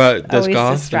can talk about disc always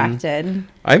golf. distracted.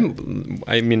 I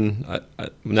mean,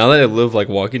 now that I live like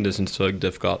walking distance to a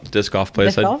disc golf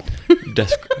place, Disc golf?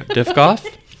 disc golf.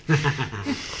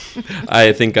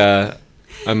 I think I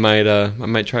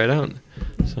might try it out.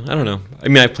 So I don't know. I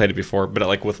mean, I've played it before, but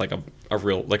like with like a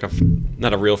real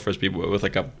not a real frisbee, but with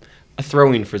like a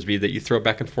throwing frisbee that you throw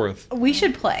back and forth. We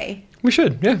should play. We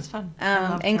should, yeah. It's fun. I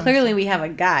love And throwing clearly stuff. we have a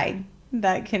guide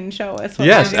that can show us what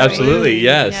Yes, we're doing. absolutely,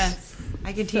 yes. Yes.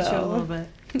 I can teach you a So- little bit.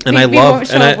 And we I love won't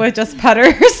show and up with just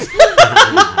putters.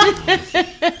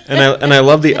 and I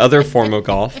love the other form of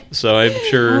golf. So I'm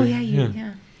sure. Oh,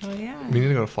 yeah. Oh, yeah. We need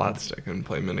to go to Flat Stick and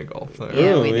play mini golf there.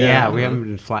 Yeah, Oh, we Yeah, we haven't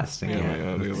been flat stick Yeah, yet. yeah,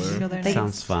 Go neither. there They-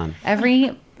 Sounds fun.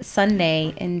 Every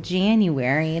Sunday in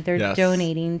January, they're Yes.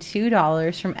 donating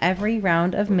 $2 from every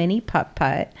round of mini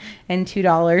putt-putt and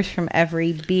 $2 from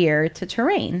every beer to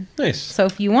Terrain. Nice. So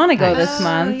if you want to go this Oh,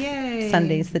 month, yay.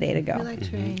 Sunday's the day to go. We like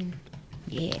train.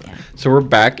 Yeah. So we're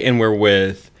back and we're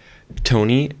with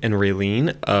Tony and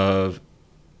Raylene of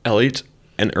Elliot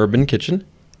and Urban Kitchen.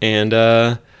 And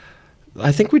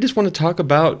I think we just want to talk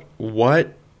about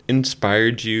what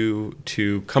inspired you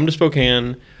to come to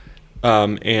Spokane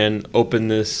and open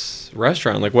this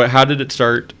restaurant. Like, how did it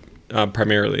start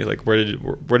primarily? Like, where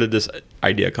did this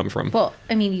idea come from? Well,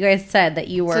 I mean, you guys said that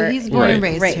you were. So he's born and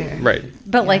Right. raised Right. here. Right.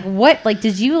 But like, what? Like,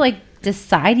 did you like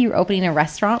decide you were opening a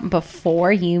restaurant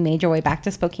before you made your way back to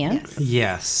Spokane?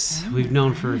 Yes, we've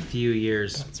known for a few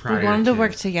years prior. We wanted to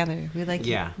work together. We like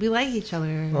Yeah. we like each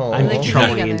other. Oh. I'm we like to be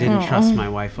controlling and together. didn't trust my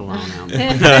wife alone out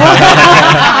there.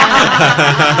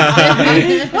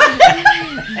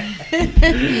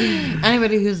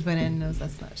 Anybody who's been in knows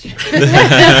that's not true.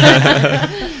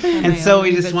 And so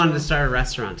we just wanted to start a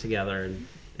restaurant together,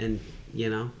 and you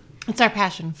know, It's our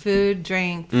passion: food,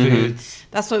 drink. foods.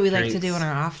 That's what we like to do Drinks. in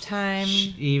our off time.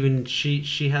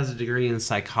 She has a degree in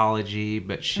psychology,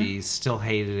 but she still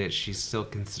hated it. She still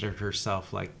considered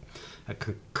herself like a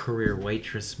career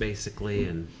waitress, basically,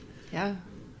 and Yeah.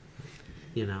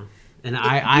 you know. And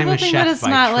I'm people a think that chef it's by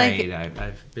not like- trade.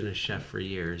 I've been a chef for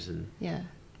years, and Yeah.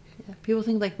 People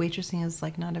think like waitressing is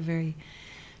like not a very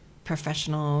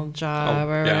professional job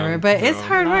or yeah. whatever, but it's No.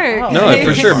 hard work. No,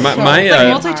 for sure. My It's like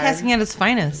uh, multitasking at its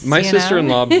finest. my you know?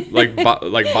 sister-in-law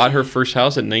bought her first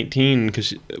house at 19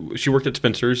 because she worked at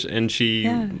Spencer's and she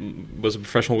Yeah. was a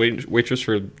professional waitress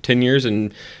for 10 years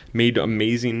and made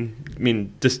amazing. I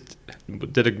mean, just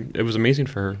it was amazing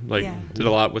for her. Like, Yeah. did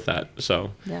a lot with that.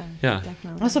 So Yeah. yeah.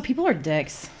 Definitely. Also, people are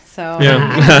dicks. So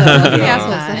Yeah. So,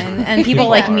 Yeah. and people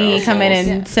like me Yeah. come in and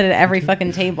Yeah. sit at every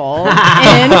fucking table.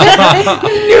 And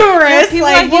numerous, People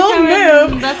like, you we'll come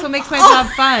in, move. That's what makes my job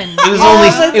fun. it was All only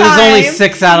the it was only time.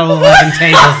 6 out of 11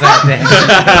 tables that day.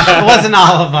 It wasn't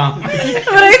all of them. But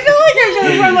I feel like I'm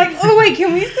going from like, oh wait,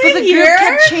 can we But sit the here? group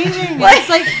kept changing. It's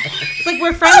like like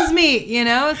where friends meet, you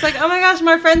know? It's like, oh my gosh,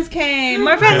 my friends came.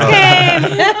 My friends came.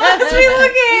 Let's be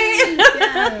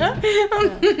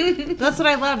looking. That's what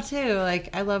I love too.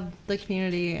 Like, I love the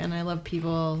community and I love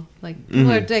people. Like,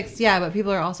 people are dicks, yeah, but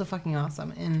people are also fucking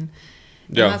awesome. And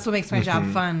that's what makes my job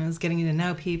fun, is getting to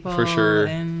know people. For sure.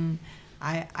 And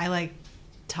I like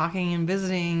talking and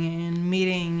visiting and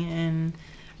meeting, and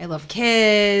I love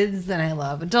kids and I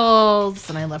love adults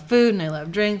and I love food and I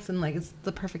love drinks, and like it's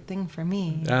the perfect thing for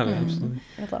me. Yeah, absolutely.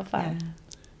 I love that. Yeah.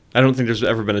 I don't think there's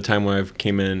ever been a time when I've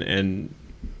came in and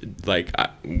like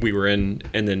we were in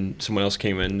and then someone else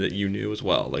came in that you knew as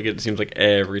well. Like it seems like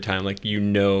every time, like, you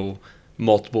know,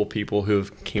 multiple people who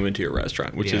have came into your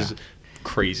restaurant, which is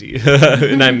crazy.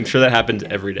 And I'm sure that happens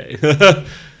every day.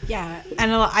 Yeah,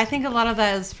 and I think a lot of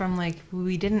that is from, like,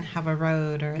 we didn't have a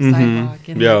road or a sidewalk,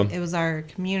 and it was our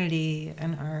community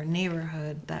and our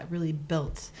neighborhood that really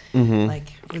built,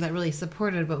 like, or that really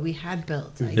supported what we had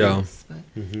built, I guess. But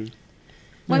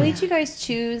Why did you guys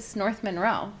choose North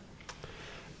Monroe?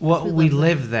 Well, we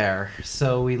live there,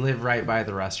 so we live right by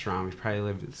the restaurant. We probably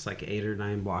live, it's like 8 or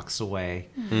 9 blocks away.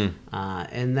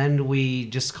 And then we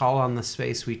just call on the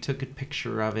space. We took a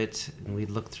picture of it, and we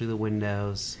looked through the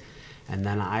windows. And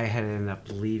then I had ended up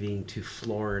leaving to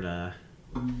Florida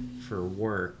for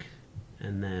work.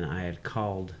 And then I had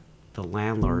called the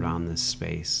landlord on this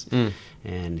space.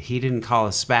 And he didn't call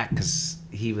us back because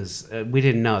he was, we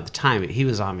didn't know at the time, he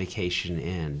was on vacation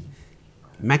in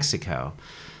Mexico.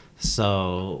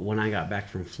 So when I got back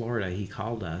from Florida, he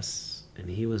called us and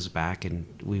he was back, and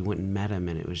we went and met him,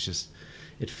 and it was just,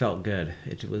 it felt good.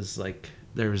 It was like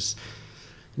there was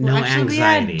no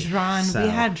anxiety. We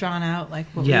had drawn out like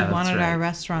what we wanted our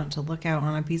restaurant to look out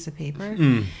on a piece of paper.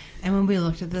 And when we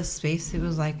looked at this space, it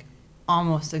was like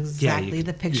almost exactly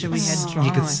the picture we had drawn.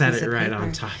 You could on set a piece it of right paper.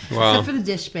 on top. Wow. Except for the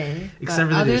dish bay. Except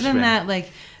for the other dish than bay. that, like,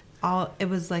 it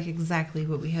was like exactly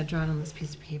what we had drawn on this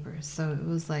piece of paper. So it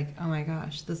was like, oh my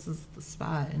gosh, this is the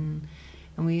spot. And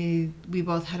we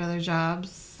both had other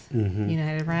jobs,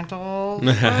 United Rentals.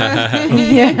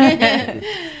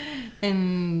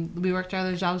 And we worked our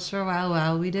other jobs for a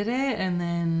while we did it, and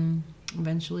then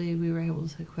eventually we were able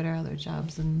to quit our other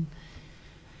jobs. And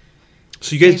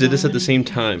so you guys did this at the same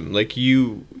time, like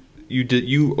you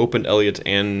opened Elliott's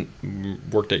and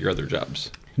worked at your other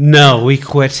jobs. No, we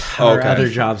quit our Okay. other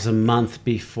jobs a month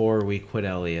before we quit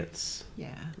Elliott's.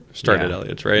 yeah. Started Yeah.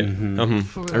 Elliott's, right?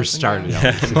 Before we Or opened started ours.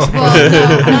 Elliott's. Well,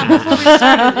 no, not before we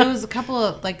started. It was a couple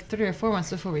of, like, 3 or 4 months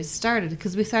before we started,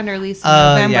 because we signed our lease in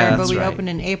November, yeah, but that's we right. opened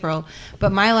in April.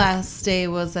 But my last day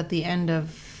was at the end of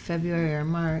February or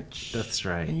March. That's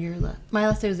right. And my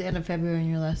last day was the end of February, and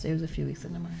your last day was a few weeks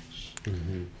into March.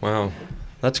 Wow.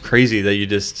 That's crazy that you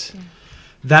just...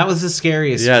 That was the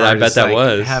scariest Yeah, part. I bet is, that like,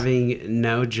 was. having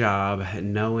no job,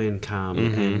 no income,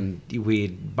 and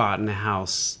we'd bought in a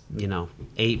house,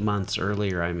 8 months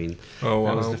earlier. I mean,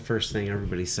 that was the first thing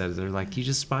everybody said. They're like, you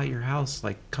just bought your house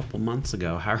like a couple months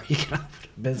ago. How are you going to open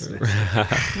a business?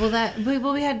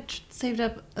 Well, we had saved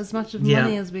up as much of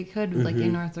money as we could, like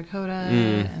in North Dakota,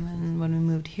 and then when we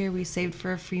moved here, we saved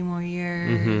for a few more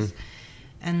years,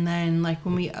 and then like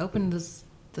when we opened this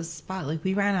spot, like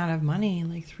we ran out of money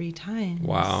like 3 times.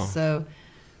 Wow. So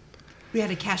we had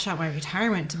to cash out my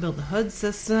retirement to build the hood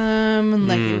system, and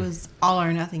like it was all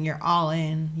or nothing. You're all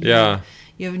in. You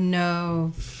have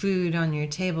no food on your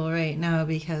table right now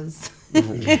because you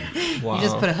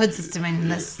just put a hood system in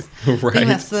this thing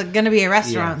that's going to be a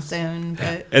restaurant soon.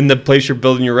 But And the place you're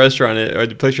building your restaurant, or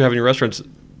the place you're having your restaurant's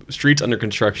streets under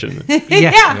construction.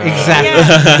 Exactly.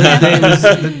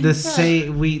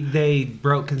 They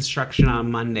broke construction on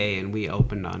Monday and we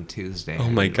opened on Tuesday. Oh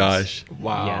my gosh.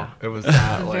 Wow. Yeah. It was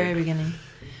that, the like, very beginning.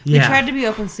 We tried to be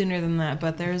open sooner than that,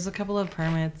 but there's a couple of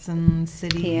permits and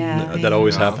city. That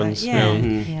always things. happens. Yeah,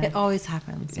 Yeah. it always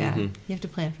happens. Yeah, you have to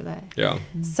plan for that. Yeah.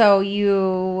 So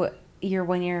your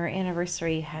 1-year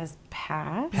anniversary has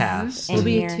passed. Passed. And It'll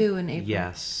be you're- 2 in April.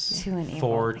 Yes. 2 in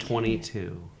April.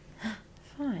 4/22.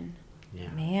 Fun. Yeah.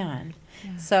 Man.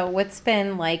 So what's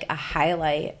been like a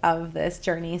highlight of this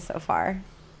journey so far?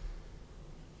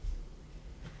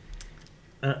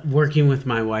 Working with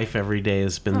my wife every day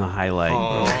has been the highlight.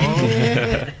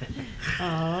 Yeah.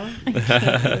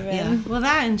 Well,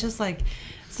 that and just like,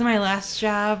 so my last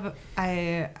job,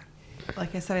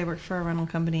 like I said, I worked for a rental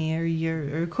company or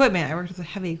equipment. I worked with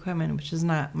heavy equipment, which is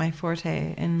not my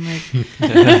forte. And like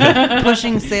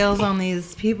pushing sales on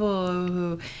these people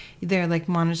who they're like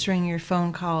monitoring your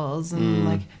phone calls and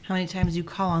like how many times you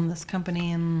call on this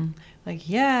company and Like,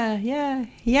 yeah.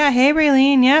 Hey,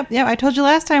 Raylene. Yep. I told you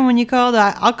last time when you called.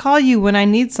 I'll call you when I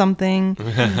need something.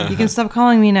 You can stop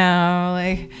calling me now.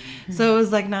 Like, so it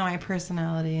was like not my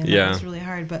personality, and that was really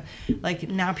hard. But like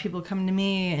now, people come to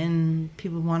me and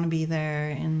people want to be there,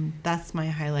 and that's my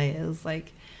highlight. Is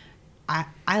like, I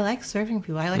like serving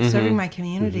people. I like serving my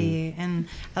community, and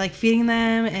I like feeding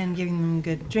them and giving them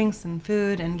good drinks and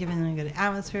food and giving them a good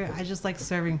atmosphere. I just like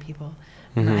serving people,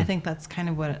 and I think that's kind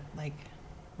of what like.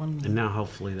 And now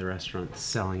hopefully the restaurant's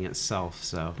selling itself,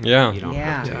 so Yeah. you don't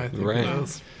Yeah. have to. Yeah, I think Right. it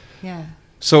is. Yeah.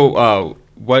 So,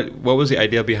 what was the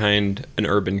idea behind an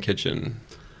urban kitchen?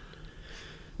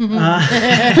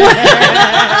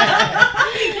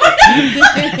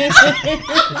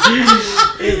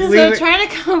 So trying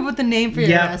to come up with a name for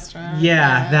your restaurant.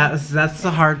 Yeah, that's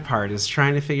the hard part, is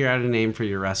trying to figure out a name for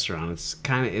your restaurant. It's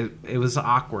kind of it was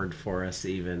awkward for us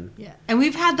even. Yeah, and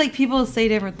we've had like people say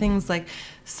different things. Like,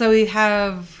 so we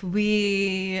have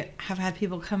had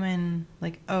people come in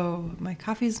like, oh, my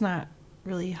coffee's not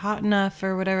really hot enough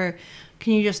or whatever.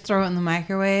 Can you just throw it in the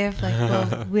microwave? Like,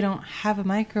 well, we don't have a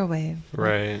microwave.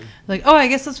 Right. Like, oh, I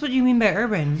guess that's what you mean by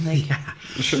urban. Like,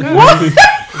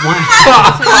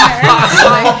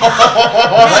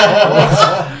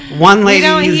 One We lady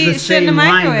don't used eat the shit same in a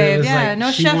line, but it microwave. was Yeah, like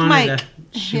no she Chef wanted Mike.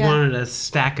 She Yeah. wanted a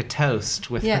stack of toast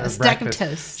with her a stack of breakfast.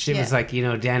 toast, She was yeah.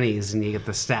 like, Denny's, and you get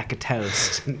the stack of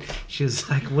toast. And she was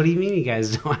like, "What do you mean you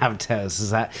guys don't have toast?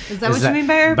 Is that what you mean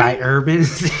by urban?" By urban?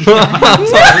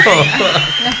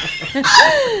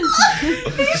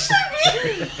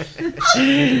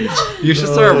 You should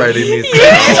start writing these.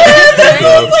 This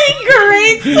is like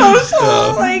great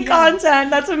social like content.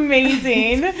 That's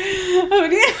amazing.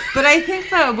 But I think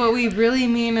that what we really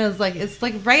mean is like it's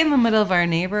like right in the middle of our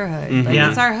neighborhood. Like Yeah.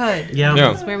 it's our hood. Yeah.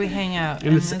 Yeah. It's where we hang out.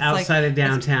 And it's like- outside of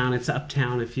downtown. It's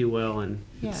uptown, if you will, and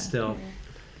Yeah. it's still.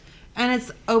 and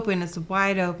it's open. It's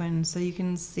wide open, so you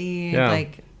can see Yeah.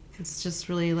 like it's just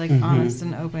really like honest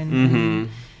and open. Mm-hmm.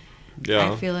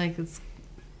 Yeah. I feel like it's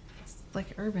like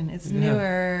urban. It's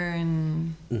newer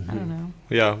and I don't know.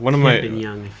 Yeah. One of Hip and my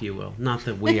young, if you will. Not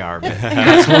that we are, but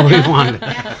that's what we wanted.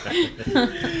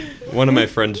 one of my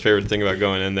friends' favorite thing about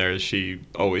going in there is she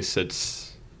always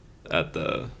sits at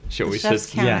the always chef's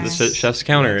sits counter. the chef's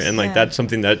counter, and like Yeah. that's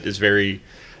something that is very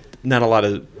not a lot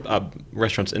of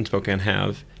restaurants in Spokane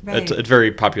have. Right. It's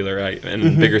very popular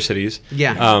in bigger cities.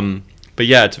 Yeah. But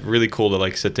yeah, it's really cool to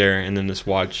like sit there and then just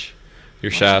watch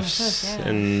your chefs chefs, yeah.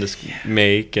 and just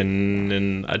make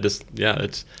and I just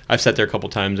I've sat there a couple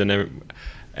times and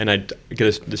I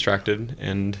get distracted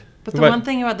and. But the one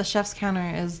thing about the chef's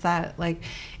counter is that like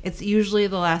it's usually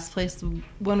the last place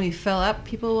when we fill up.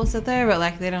 People will sit there, but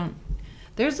like they don't.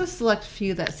 There's a select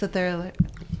few that sit there like,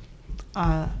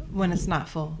 when it's not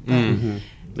full.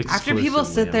 But after people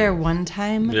sit there one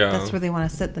time, Yeah. that's where they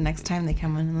want to sit the next time they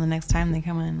come in, and the next time they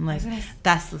come in. Like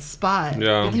that's the spot.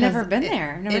 Yeah. I've never been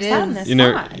there. I've never it sat in is. this You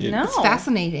know, spot. you- No. It's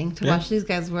fascinating to Yeah. watch these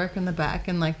guys work in the back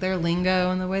and like their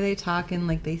lingo and the way they talk and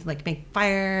like they like make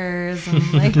fires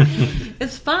and like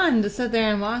it's fun to sit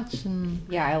there and watch and.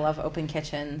 Yeah, I love open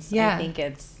kitchens. Yeah. I think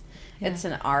it's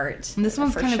an art. And this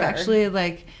one's for kind sure. of actually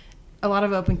like a lot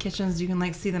of open kitchens. You can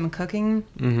like see them cooking.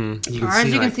 Mm-hmm. Ours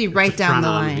you can like, see right the down front the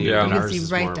on line. view, Yeah. but You can ours see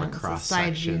is right more of a down. It's a cross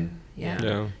side view. section. Yeah.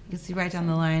 Yeah. You can see right down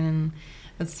the line, and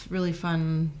it's really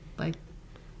fun. Like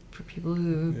for people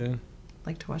who Yeah.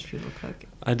 like to watch people cook.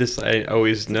 I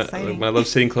always know exciting. I love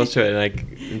sitting close to it, and like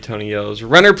and Tony yells,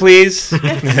 "Runner, please!" and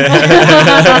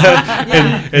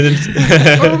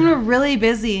Or when we're really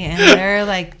busy and they're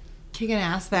like kicking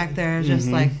ass back there, just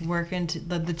like working to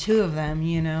the two of them,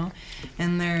 you know,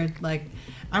 and they're like,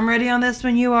 "I'm ready on this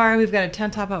when you are." We've got a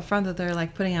tent top out front that they're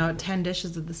like putting out 10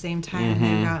 dishes at the same time, and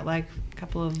they've got like a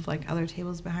couple of like other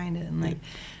tables behind it, and like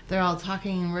they're all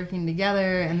talking and working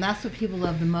together, and that's what people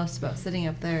love the most about sitting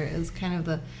up there is kind of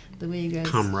the way you guys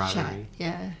Camaraderie. chat.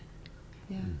 Yeah.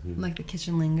 Yeah, like the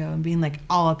kitchen lingo and being like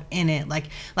all up in it, like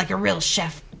a real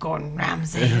chef Gordon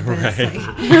Ramsay, but it's like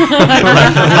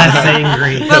Less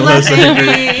angry. but less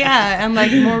angry, yeah, and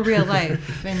like more real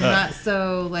life and not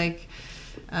so like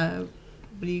what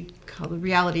do you call it,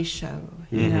 reality show?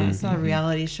 You know, it's not a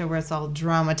reality show where it's all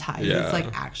dramatized. Yeah. It's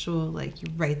like actual, like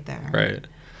you're right there. Right.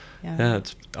 Yeah. Yeah,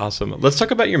 it's awesome. Let's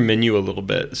talk about your menu a little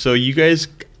bit. So you guys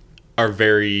are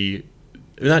very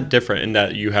not different in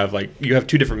that you have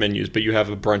two different menus, but you have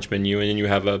a brunch menu and then you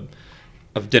have a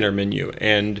dinner menu.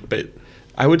 But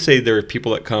I would say there are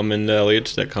people that come in the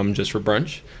Elliott's that come just for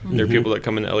brunch, and there are people that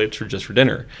come in the Elliott's for just for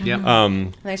dinner. Yep.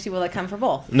 And there's people that come for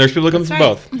both. And there's people that come for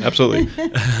That's both. Absolutely.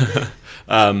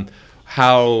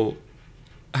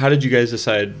 How did you guys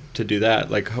decide to do that?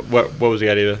 Like, what was the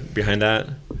idea behind that?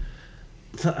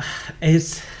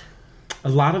 It's a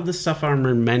lot of the stuff on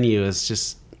our menu is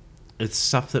just, it's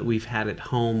stuff that we've had at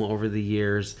home over the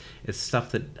years. It's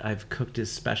stuff that I've cooked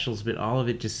as specials, but all of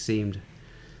it just seemed,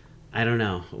 I don't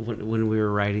know, when we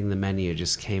were writing the menu, it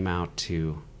just came out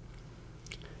to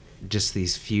just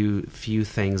these few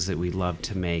things that we love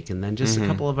to make, and then just a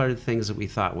couple of other things that we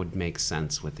thought would make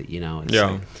sense with it. It's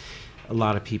like, a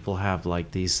lot of people have like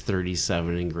these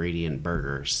 37 ingredient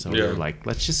burgers, so we're like,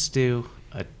 let's just do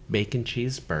a bacon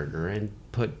cheeseburger and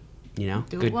put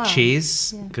good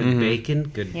cheese, good bacon,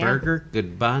 good burger,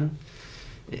 good bun,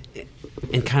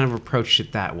 and kind of approach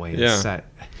it that way.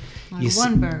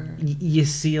 One burger. You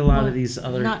see a lot of these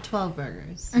other... Not 12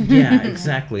 burgers. Yeah,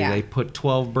 exactly. Yeah. They put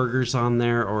 12 burgers on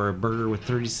there, or a burger with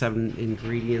 37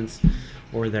 ingredients,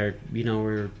 or they're, we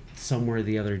were somewhere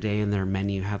the other day and their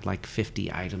menu had like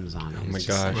 50 items on it. Oh my It's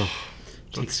just gosh. like,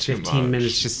 it takes That's too 15 much.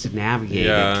 minutes just to navigate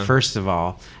Yeah. it, first of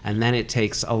all, and then it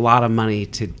takes a lot of money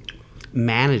to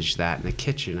manage that in the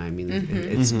kitchen. I mean,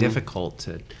 it's difficult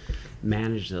to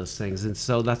manage those things, and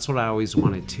so that's what I always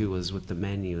wanted too, was with the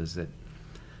menu, is that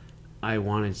I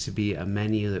wanted to be a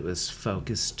menu that was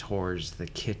focused towards the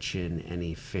kitchen and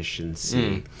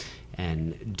efficiency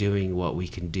and doing what we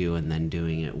can do and then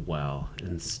doing it well,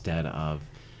 instead of,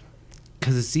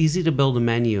 because it's easy to build a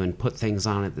menu and put things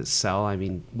on it that sell. I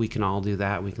mean, we can all do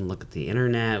that. We can look at the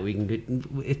internet. We can get,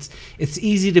 it's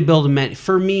easy to build a menu.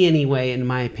 For me anyway, in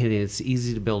my opinion, it's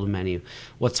easy to build a menu.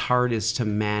 What's hard is to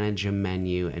manage a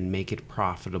menu and make it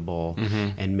profitable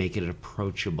and make it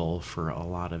approachable for a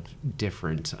lot of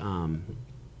different,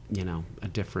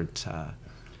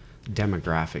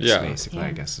 demographics, basically,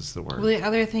 I guess is the word. Well, the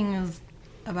other thing is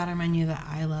about our menu that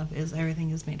I love is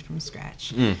everything is made from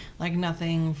scratch. Like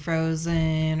nothing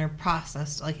frozen or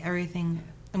processed, like everything.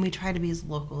 And we try to be as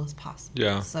local as possible.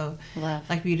 Yeah. So, Love.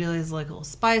 like we utilize local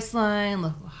spice line,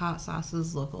 local hot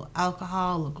sauces, local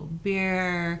alcohol, local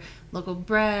beer, local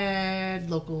bread,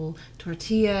 local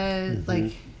tortillas,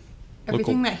 like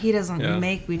everything that he doesn't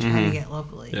make, we try to get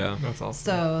locally. Yeah. That's awesome.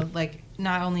 So, like,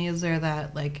 not only is there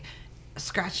that, like,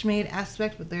 scratch made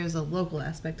aspect, but there's a local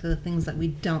aspect to the things that we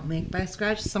don't make by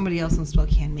scratch. Somebody else in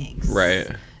Spokane makes. Right.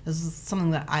 This is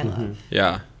something that I love.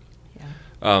 Yeah.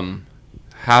 Yeah.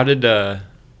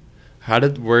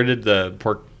 Where did the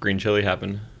pork green chili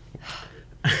happen?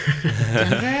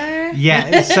 Denver?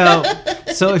 Yeah,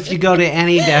 so if you go to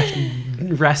any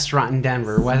restaurant in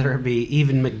Denver, whether it be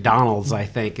even McDonald's, I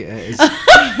think has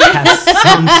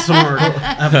some sort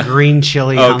of green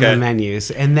chili on the menus,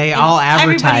 and they all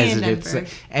advertise it. It's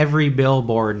every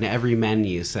billboard and every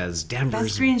menu says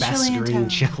Denver's best green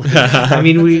chili. I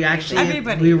mean, we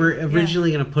were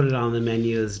originally going to put it on the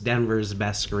menu as Denver's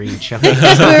best green chili. We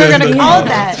were going to call it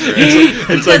that. It's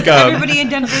Because like everybody in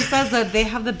Denver says that they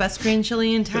have the best green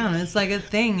chili in town. It's like a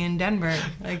thing in Denver,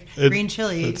 like green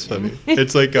chili. It's funny.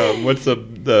 It's like what's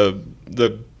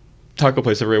the taco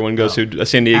place everyone goes to?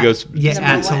 San Diego's.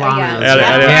 at Solano's.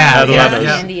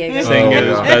 San Diego. San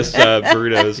Diego's best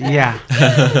burritos. Yeah.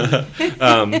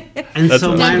 And That's so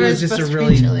awesome. mine was Denver's just a best really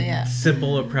green chili, yeah.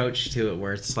 simple approach to it,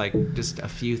 where it's like just a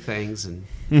few things, and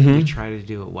we try to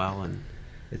do it well, and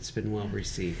it's been well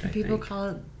received. I People think. call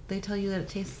it. They tell you that it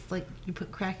tastes like you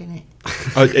put crack in it,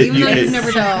 Oh, even though you've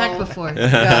never done crack before. Good.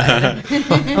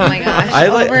 Oh my gosh. I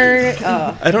like-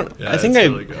 I don't. Yeah, I think it's I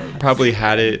really good. probably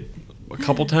had it a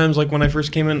couple times, like when I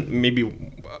first came in, maybe.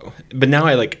 But now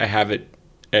I have it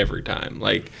every time.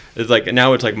 Like it's like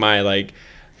now it's like my like.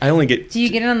 I only get. Do you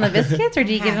get it on the biscuits, or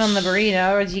do you get it on the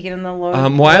burrito, or do you get it on the well, I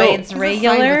don't- Lloyd's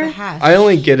regular? I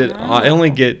only get it. I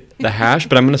only get the hash,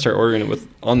 but I'm gonna start ordering it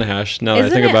on the hash. Now that I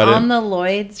Isn't think it about on it. the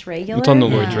Lloyd's regular? It's on the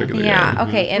Lloyd's regular. Yeah,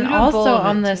 okay. And We do a bowl also of it,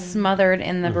 on the too. smothered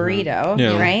in the burrito,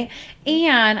 Yeah. right?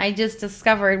 And I just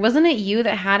discovered, wasn't it you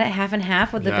that had it half and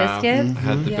half with the biscuits? I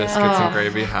had the Yeah. biscuits Oh. and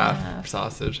gravy, half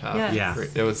sausage, half. Yes. Yeah.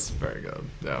 It was very good.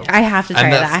 Yeah. I have to try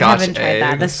And that. that I Scotch haven't tried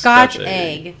that. egg. The Scotch Scotch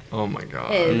egg Oh my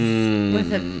god. is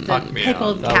with Fuck the me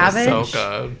pickled up. That cabbage. was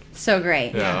so good. So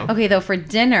great. Yeah. Okay, though, for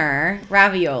dinner,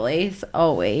 raviolis,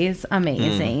 always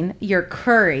amazing. Your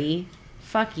curry,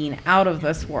 fucking out of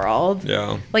this world.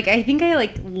 Yeah. Like, I think I,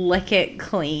 lick it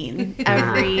clean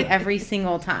every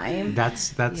single time.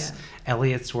 That's Yeah.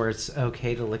 Elliot's where it's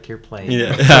okay to lick your plate.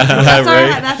 Yeah. That's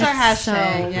Right. our hashtag. So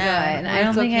yeah. good. I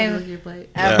don't think okay I've to lick your plate.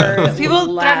 Ever Because people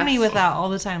threaten laughed. me with that all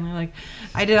the time. They're like,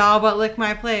 I did all but lick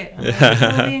my plate. I'm like,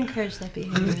 well, we encourage that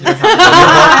behavior. Lick your plate.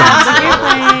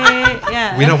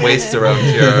 Yeah. We don't waste around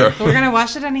here. We're going to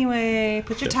wash it anyway.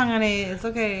 Put your tongue on it. It's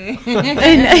okay.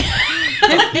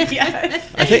 Yes.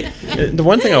 I think the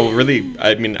one thing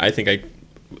I think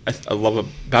I love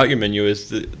about your menu is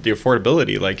the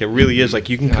affordability. Like it really is like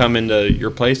you can come into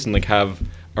your place and like have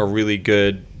a really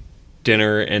good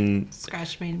dinner and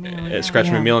Scratch-made meal. a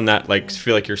scratch-made meal, and that like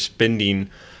feel like you're spending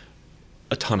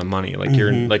a ton of money. Like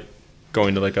you're like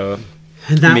going to like a.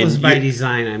 And that I mean, was by you-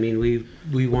 design. I mean,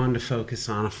 we wanted to focus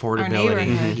on affordability.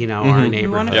 neighborhood. You know, our We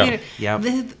neighborhood. want to Yeah. feed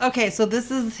it. Yep. Okay, so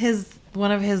this is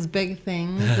one of his big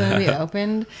things when we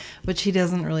opened, which he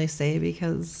doesn't really say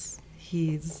because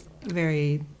he's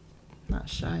very not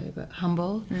shy but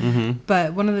humble.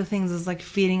 But one of the things is like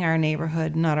feeding our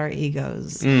neighborhood, not our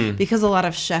egos. Because a lot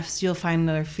of chefs you'll find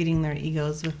that are feeding their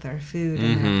egos with their food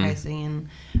and their pricing,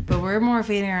 but we're more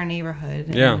feeding our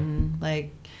neighborhood Yeah. and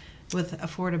like with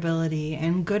affordability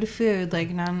and good food, like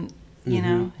you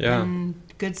know, Yeah. and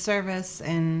good service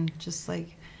and just like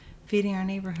feeding our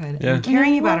neighborhood Yeah. and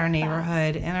caring about our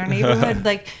neighborhood, and our neighborhood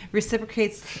like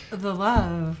reciprocates the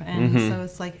love, and so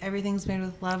it's like everything's made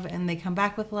with love and they come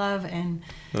back with love, and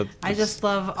I just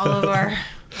love all of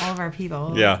our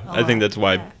people. Yeah, a I think lot. that's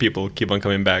why people keep on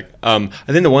coming back. I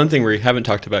think the one thing we haven't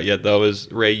talked about yet, though, is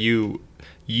Ray. You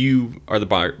are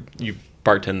the you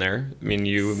bartend there. I mean,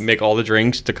 you make all the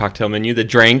drinks, the cocktail menu, the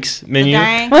drinks menu.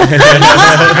 Drinks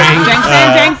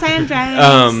and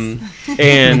drinks.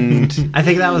 And I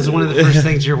think that was one of the first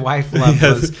things your wife loved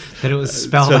was that it was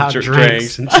spelled So out drinks.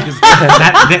 drinks. And she was,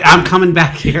 I'm coming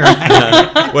back here.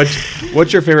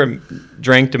 what's your favorite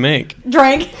drink to make?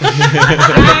 Drink.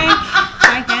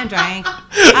 Drink.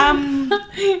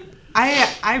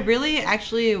 I really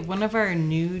actually one of our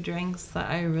new drinks that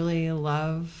I really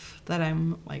love that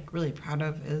I'm like really proud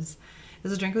of is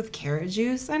a drink with carrot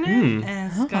juice in it,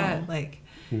 and it's got like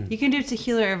you can do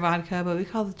tequila or vodka, but we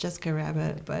call it Jessica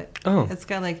Rabbit. But it's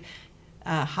got like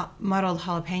muddled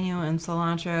jalapeno and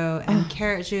cilantro and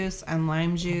carrot juice and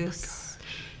lime juice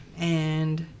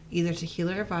and either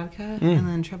tequila or vodka and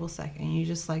then triple sec, and you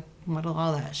just like muddle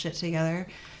all that shit together,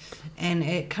 and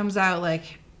it comes out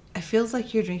like it feels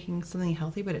like you're drinking something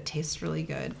healthy, but it tastes really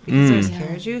good because there's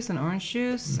carrot juice and orange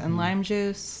juice and lime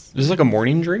juice. Is this like a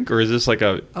morning drink, or is this like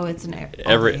a Oh, it's an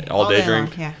all day drink?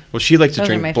 long, yeah. Well, she likes to Those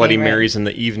are my drink Bloody favorite. Marys in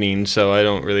the evening, so I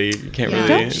don't really can't Yeah.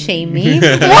 really. Don't shame me.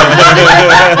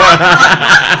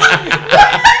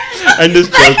 I'm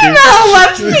just joking. Oh,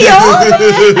 left field. I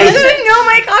didn't know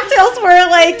my cocktails were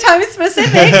like time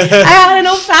specific. I had an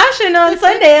old fashioned on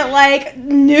Sunday at like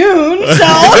noon, so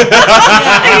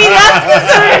I mean that's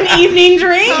considered an evening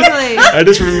drink. Totally. I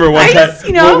just remember one I time. just,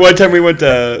 you know- one time we went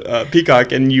to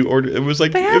Peacock, and you ordered. It was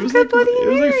like They it have was good like Bloody it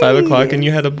was like 5 o'clock, and Marys.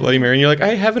 you had a Bloody Mary, and you're like,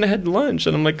 I haven't had lunch,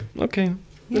 and I'm like, okay.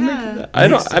 Yeah.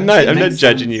 I'm not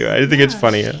judging you. I think it's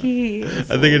funny. I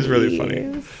think it's really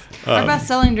funny. Our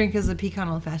best-selling drink is a pecan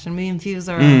old fashioned. We infuse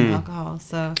our own alcohol,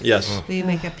 so Yes. we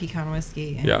make a pecan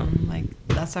whiskey. And Yeah. like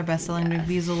that's our best-selling drink.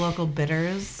 We use the local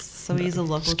bitters, so we use a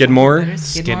local Skidmore? bitters,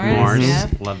 Skidmore's. yeah.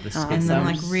 Love the And then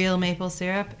like Skidmore's. real maple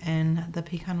syrup and the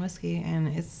pecan whiskey, and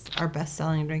it's our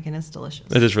best-selling drink, and it's delicious.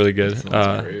 It is really good.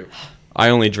 Sounds great. I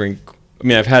only drink. I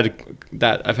mean, I've had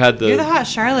that. I've had the. You're the hot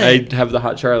Charlotte. I have the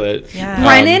hot Charlotte. Yeah.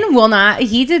 Brennan will not.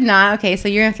 He did not. Okay, so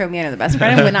you're gonna throw me under the bus.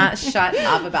 Brennan would not shut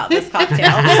up about this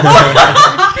cocktail.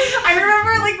 I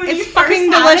remember like when It's you first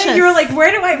fucking had delicious. it, you were like,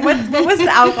 "Where do I? What was the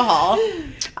alcohol?"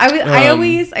 I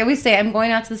always say I'm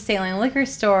going out to the Salem liquor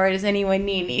store. Does anyone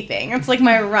need anything? It's like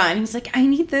my run. He's like, I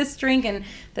need this drink and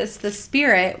the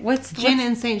spirit. What's Gin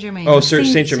and Saint Germain. Oh,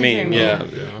 Saint Germain. Yeah.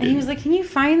 And he was like, "Can you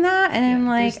find that?" And I'm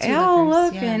like, there's two "Oh,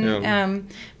 liquors, look." yeah. And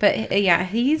but yeah,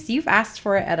 you've asked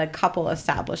for it at a couple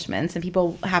establishments, and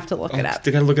people have to look it up.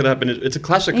 They gotta look it up, and it's a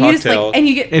classic And you just cocktail. like, and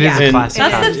you get It is yeah. a classic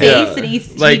That's the cocktail. face that he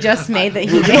Like- just made that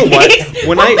he You know makes.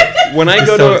 what? When I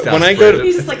go So to when I go to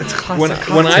He's just like, when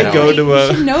I go to you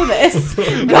should know this.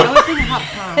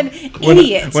 An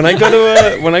idiot. when I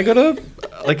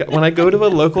go to a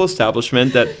local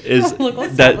establishment that is Local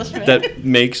that establishment.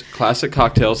 makes classic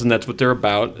cocktails, and that's what they're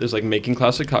about, is like making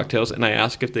classic cocktails, and I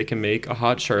ask if they can make a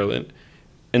hot Charlotte,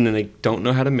 and then they don't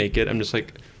know how to make it. I'm just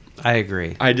like, I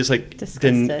agree. then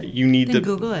Disgusted. you need Then to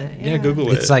Google it. Yeah, Google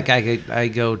it. It's like I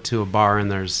go to a bar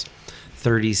and there's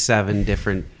 37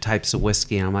 different types of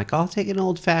whiskey, and I'm like, I'll take an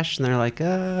old fashioned. They're like,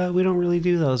 we don't really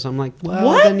do those. I'm like, well,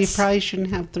 What? then you probably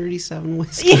shouldn't have 37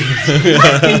 whiskeys.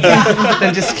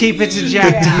 Then just keep it to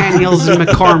Jack Daniels and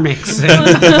McCormick's.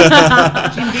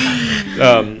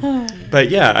 But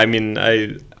yeah, I mean,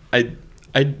 I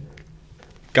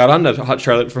got on the hot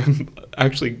Charlotte from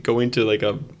actually going to like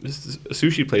a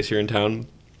sushi place here in town.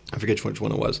 I forget which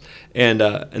one it was, and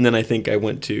then I think I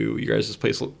went to you guys'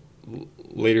 place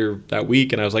later that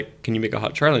week, and I was like, "Can you make a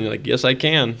hot Charlie?" And you're like, "Yes, I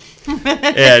can."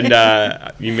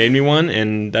 And you made me one,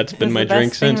 and that's been It's my the best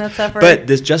drink thing since. that's ever- But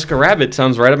this Jessica Rabbit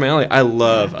sounds right up my alley. I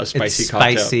love a spicy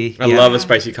cocktail. spicy, I yeah. love a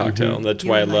spicy cocktail. That's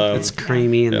why I like love. It's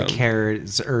creamy and Yeah. the carrot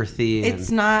is earthy. It's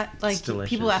and not like it's delicious.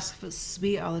 people ask if it's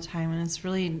sweet all the time, and it's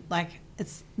really like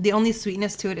it's the only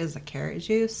sweetness to it is the carrot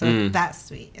juice, so that's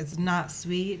sweet. It's not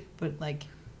sweet, but like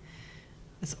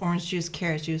it's orange juice,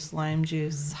 carrot juice, lime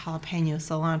juice, jalapeno,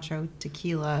 cilantro,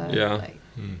 tequila. Yeah. like,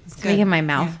 it's It's making my Yeah.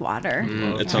 mouth water.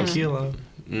 It sounds. Tequila.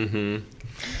 Mm-hmm.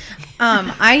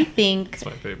 I think It's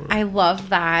my favorite. I love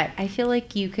that. I feel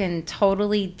like you can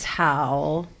totally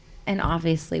tell. And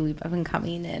obviously, we've been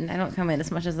coming in. I don't come in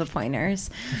as much as the pointers,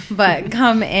 but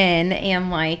come in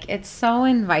and like it's so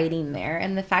inviting there.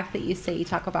 And the fact that you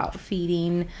talk about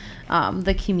feeding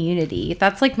the community,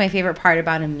 that's like my favorite part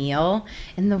about a meal.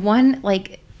 And the one,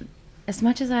 like, as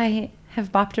much as I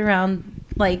have bopped around,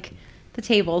 like, the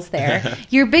tables there,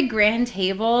 your big grand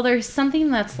table, there's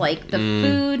something that's like the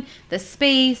food, the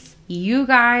space, you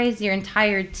guys, your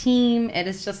entire team. It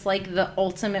is just like the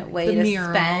ultimate way The to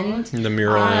mural. spend The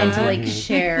mural. and to like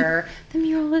share. The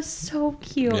mural is so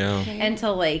cute. Yeah. And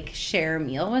to like share a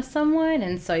meal with someone.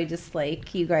 And so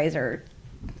you guys are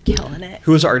killing it.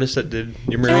 Who was the artist that did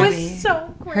your It mural? was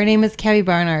so great. Her name is Cabby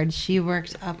Barnard. She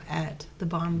worked up at the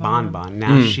Bon Bon.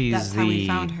 Now she's That's how we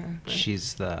found her, but-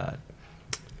 She's the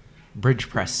Bridge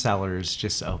Press Cellars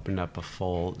just opened up a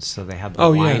full, so they have the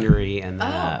Oh, yeah. winery and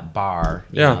the bar.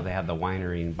 You Yeah. know, they have the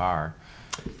winery and bar.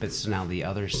 But so now the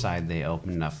other side they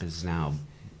opened up is now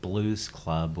Blues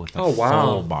Club with a Oh, wow.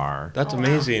 full bar. That's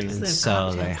amazing. And They have so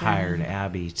cocktails they there. hired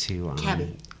Abby to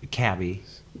Cabby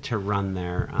to run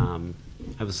their.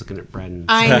 I was looking at Brendan.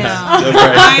 I know.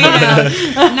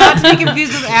 I know. Not to be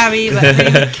confused with Abby, but her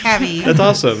name is Cabby. That's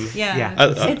awesome. Yeah. Yeah.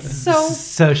 It's so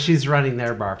So she's running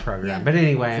their bar program. Yeah. But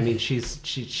anyway, I mean, she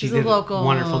a did local- a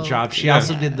wonderful job. She Yeah.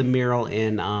 also did the mural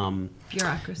in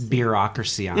Bureaucracy.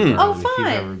 Bureaucracy on Mm. Garland, Oh, if you've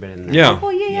fun. ever been in there. Yeah. Oh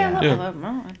yeah,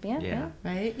 Yeah. yeah.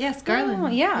 Right? Yes, Garland. Oh,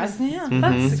 yeah, yeah. Mhm.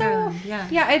 That's so. Garland, yeah.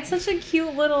 Yeah, it's such a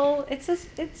cute little. It's just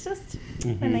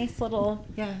Mm-hmm. a nice little.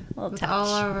 Yeah. Little With touch.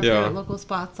 all our Yeah. favorite local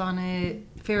spots on it.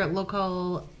 Favorite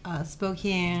local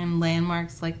Spokane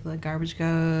landmarks like the Garbage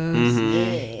Ghost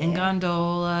and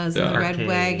gondolas and Yeah. the Red Parkade.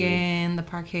 Wagon, the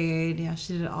Parkade. Yeah,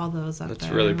 she did all those up That's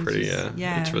there. really It was pretty. just-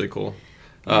 Yeah. It's really cool.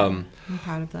 I'm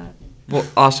proud of that. Well,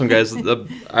 awesome, guys.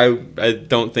 I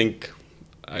don't think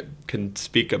I can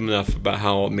speak enough about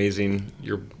how amazing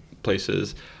your place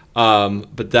is.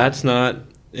 But that's not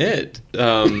it.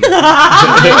 That's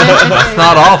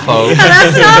not all, folks.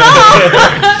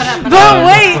 But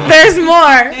wait, there's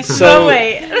more. So- but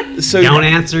wait. So Don't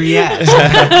answer yet.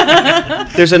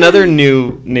 there's another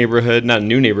new neighborhood, not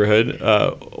new neighborhood,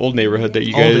 old neighborhood that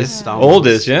you guys Oldest, almost.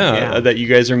 oldest, Yeah. that you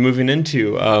guys are moving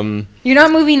into. You're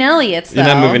not moving Elliott's though.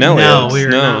 You're not moving No, Elliott's. we're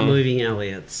not moving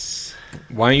Elliott's.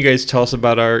 Why don't you guys tell us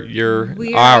about your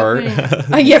We are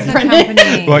opening Yeah, pizza Brendan.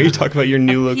 company. Why don't you talk about your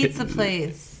new Pizza location?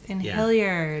 place in Yeah.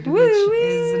 Hilliard, Woo which wee.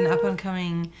 is an up and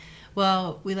coming.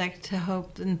 Well, we like to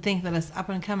hope and think that it's up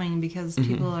and coming because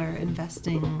people are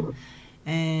investing,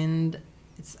 and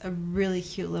it's a really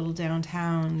cute little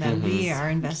downtown that we are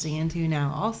investing into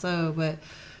now also. But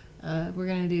we're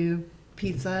gonna do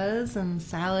pizzas and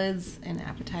salads and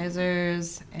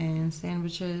appetizers and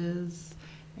sandwiches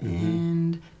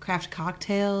and craft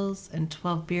cocktails and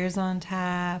 12 beers on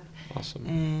tap Awesome.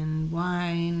 and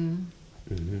wine,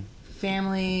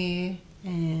 family,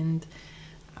 and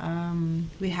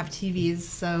we have TVs.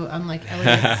 So unlike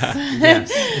Elliott's,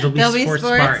 Yes, it'll be there'll be sports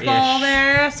sports bar-ish. ball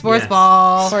there. Sports Yes.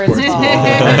 ball. Sports ball.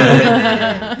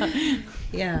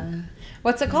 Yeah.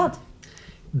 What's it called?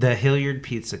 The Hilliard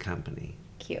Pizza Company.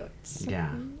 Cute. Yeah.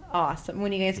 Awesome.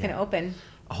 When are you guys gonna Yeah. open?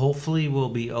 Hopefully, we'll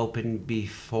be open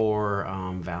before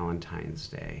Valentine's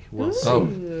Day. We'll see. Oh,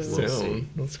 We'll see. soon.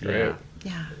 That's great.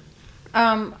 Yeah.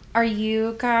 Yeah. Are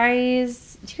you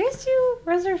guys? Do you guys do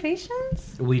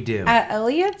reservations We do. at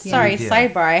Elliott's? Yeah, Sorry, we do.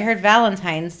 sidebar. I heard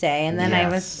Valentine's Day, and then I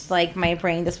was Yes. like, my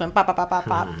brain just went pop, pop, pop, pop,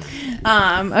 pop.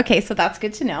 Okay, so that's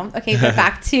good to know. Okay, but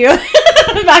back to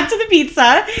back to the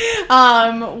pizza.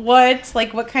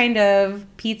 What kind of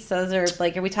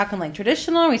pizzas are we talking like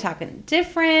traditional? Are we talking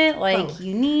different, like Both.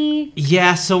 unique?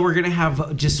 Yeah, so we're going to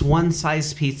have just one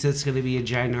size pizza. It's going to be a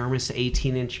ginormous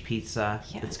 18-inch pizza.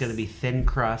 Yes. It's going to be thin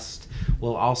crust.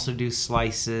 We'll also do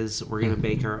slices. We're going to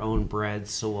bake our own bread,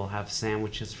 so we'll have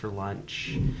sandwiches for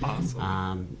lunch.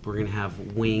 Awesome. We're going to have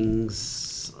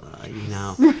wings.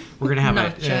 We're going to have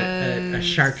a Nachos.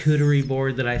 charcuterie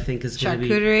board that I think is going to be...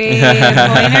 Charcuterie.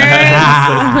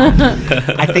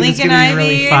 I think it's Lincoln gonna be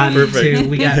really Ivy. fun Perfect. too.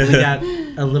 We got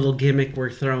a little gimmick we're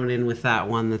throwing in with that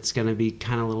one that's gonna be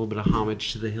kind of a little bit of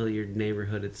homage to the Hilliard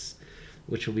neighborhood.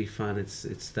 Which will be fun.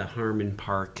 It's the Harmon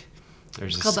Park.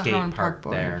 There's a called the skate Harmon park Park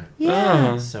board. there.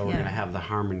 Yeah. So we're Yeah. gonna have the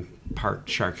Harmon Park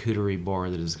charcuterie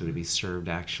board that is gonna be served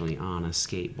actually on a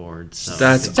skateboard. So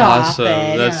That's Stop awesome.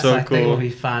 it. That's I so think it'll cool. be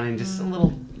fun and just a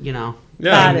little, Yeah.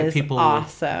 That thing is people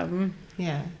awesome.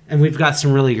 Yeah. And we've got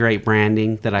some really great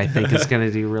branding that I think is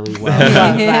gonna do really well.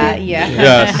 Love that. Yeah.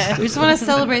 Yes. We just want to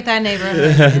celebrate that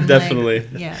neighborhood. and, like, Definitely.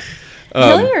 yeah.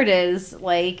 Hilliard is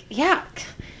like,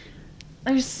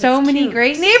 there's so It's many cute.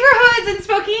 great neighborhoods in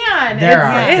Spokane. There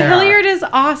are. Hilliard is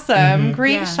awesome.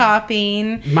 Great Yeah.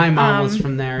 shopping. My mom was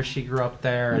from there. She grew up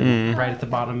there, and right at the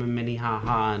bottom of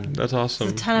Minnehaha. And That's awesome.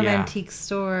 A ton of Yeah. antique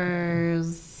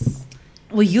stores.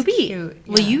 Will you be? cute,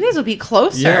 Well, yeah. you guys will be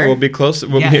closer. Yeah, we'll be close.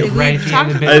 We'll yeah, be, right at the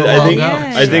end of the talked big I think logo.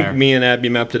 Yeah. I think There. me and Abby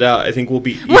mapped it out. I think we'll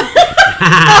be.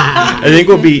 I think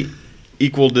we'll be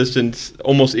equal distance,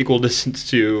 almost equal distance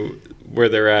to where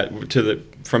they're at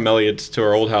from Elliott's to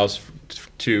our old house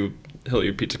to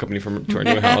Hilliard Pizza Company to our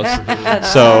new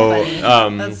house. So,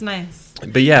 That's nice.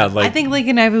 but yeah, like I think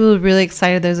Lincoln Ivy will be really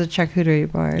excited. There's a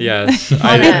charcuterie board. yes,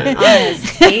 on a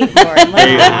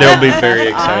skateboard. they'll be very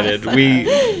excited.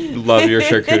 We love your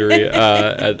charcuterie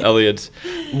at Elliott's.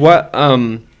 What?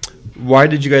 Why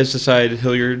did you guys decide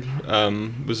Hilliard?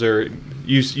 Was there?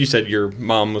 You said your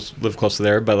mom lived close to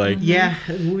there, but like Yeah,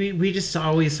 we just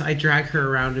always, I drag her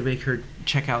around to make her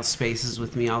check out spaces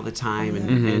with me all the time,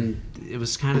 and it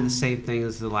was kind of the same thing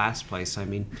as the last place. I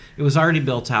mean, it was already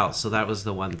built out, so that was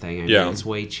the one thing. I mean, Yeah. it's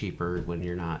way cheaper when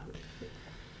you're not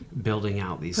building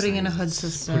out these Putting in things. a hood It's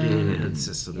system. Putting in a hood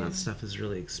system, that stuff is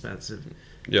really expensive.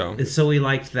 yeah, And so we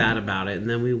liked that about it. And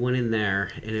then we went in there,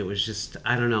 and it was just,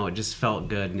 I don't know, it just felt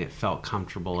good, and it felt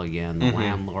comfortable again. The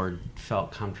landlord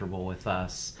felt comfortable with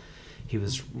us. He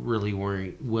was really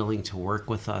willing to work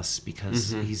with us because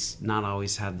he's not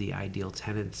always had the ideal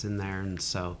tenants in there. And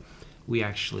so we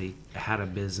actually had a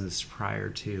business prior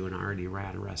to and already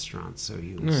ran a restaurant. So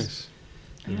he was, nice.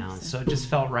 you know, so it just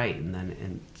felt right.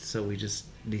 And so we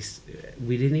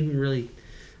didn't even really,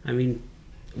 I mean,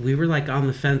 we were like on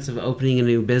the fence of opening a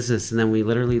new business, and then we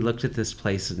literally looked at this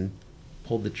place and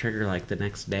pulled the trigger like the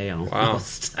next day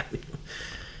almost.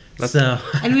 So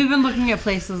And we've been looking at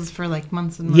places for like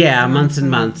months and months. yeah, months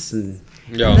and months, and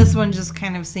Yeah, This one just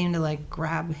kind of seemed to like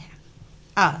grab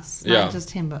us, not Yeah. just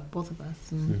him, but both of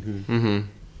us. And mm-hmm.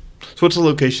 So what's the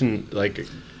location like?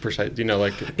 Precise? You know,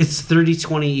 like it's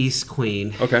 3020 East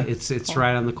Queen. Okay. It's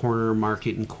right on the corner of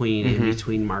Market and Queen. In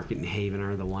between Market and Haven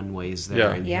are the one ways there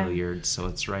Yeah. in Yeah. Hilliard. So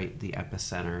it's right the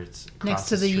epicenter. It's across next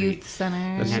to the street. youth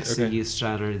center. That's- Next to Okay. the youth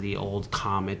center, the old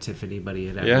Comet. If anybody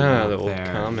had ever Yeah, been the up old there.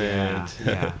 Comet.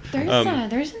 Yeah.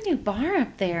 There's a new bar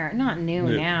up there. Not new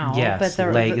New- now, Yes, but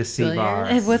the Legacy billiard-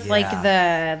 Bar with like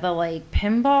the like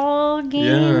pinball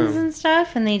games Yeah. and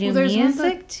stuff, and they do Well, there's one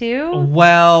music too.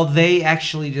 Well, they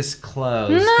actually just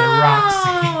closed. No, The Roxy.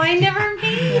 I never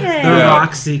made it. The Yeah,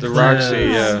 Roxy. the Roxy,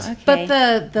 closed. yeah. Okay.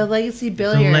 But the Legacy The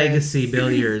Billiards. Legacy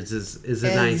Billiards is a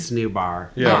is- nice new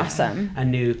bar. Yeah. Awesome. A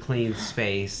new clean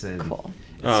space, and Cool.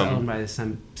 it's Um, owned by the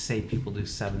same people do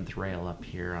Seventh Rail up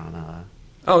here on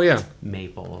oh yeah,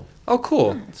 Maple. oh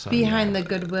cool. So, behind yeah. the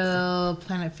Goodwill,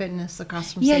 Planet Fitness,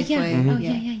 across from Yeah, Safeway.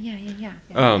 yeah.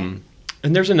 Oh, yeah.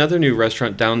 And there's another new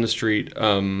restaurant down the street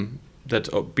that's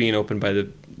being opened by the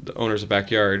owners of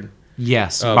Backyard.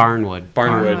 Yes, Uh, Barnwood.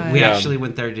 Barnwood, We yeah. actually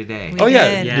went there today. Oh,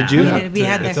 yeah. Yeah. Did you? We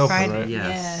had It's their open, fried, right?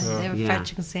 Yes. yeah, they have a Yeah. fried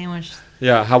chicken sandwich.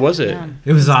 Yeah, how was it? Yeah.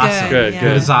 It was awesome. Good, yeah.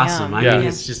 good. It was awesome. I Yeah. mean,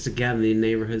 it's just again the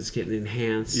neighborhood's getting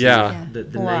enhanced. Yeah. The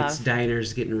Love. Knight's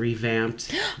Diner's getting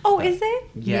revamped. Oh, is it?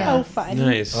 Yeah. Oh, fun.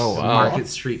 Nice. Oh, The wow. Market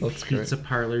Street That's Pizza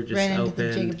Parlor just Ran into the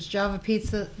opened. Jacob's Java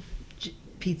Pizza.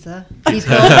 Pizza.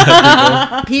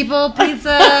 People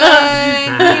pizza.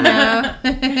 You know.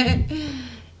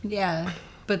 Yeah.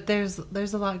 But there's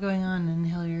a lot going on in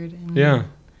Hilliard. And Yeah.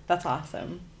 That's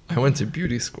awesome. I went to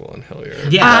beauty school in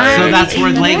Hilliard. Yeah, so that's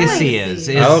where Nice. Legacy is.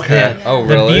 Okay. The, Oh,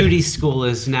 the really? beauty school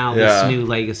is now Yeah. this new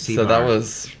Legacy So bar. that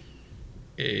was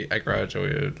I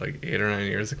graduated like 8 or 9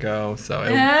 years ago. So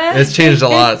Yeah. it's changed a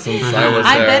lot since I was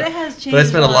I there. bet it has changed. But I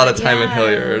spent a lot of lot, time in yeah.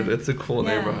 Hilliard. It's a cool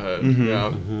Yeah. neighborhood. Mhm.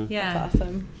 Yeah. Yeah. That's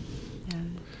awesome.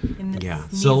 And it Yeah.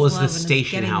 needs So it was love the and it's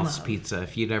Station getting House love. Pizza.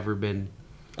 If you'd ever been,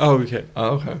 Oh, okay. Oh,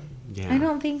 okay. yeah, I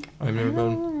don't think I've never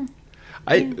been.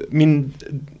 I mean,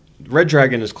 Red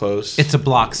Dragon is close. It's a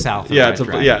block south. Of Yeah, Red it's a-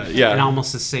 Dragon. yeah, yeah. and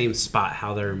almost the same spot.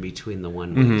 How they're in between the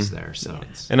one ways there. So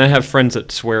it's and I have friends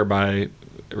that swear by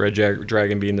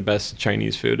Dragon being the best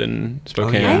Chinese food in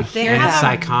Spokane. yeah. They And have it's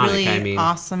a iconic, really I mean.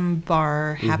 awesome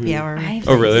bar happy hour.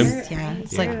 Oh, really? Yeah,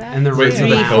 it's Yeah. like And the Wait, so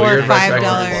Ruby the $3, Hilliard $4, Red Dragon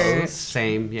 $5. closed?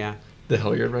 Same, yeah. The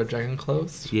Hilliard Red Dragon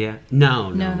closed? Yeah.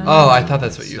 No. No, no, Oh, I thought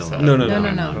that's what you Still- said. No. No.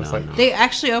 I was like, They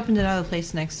actually opened another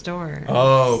place next door.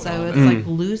 Oh, so got it's it. like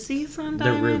Lucy's on The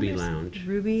Diamond. Ruby or s- Lounge.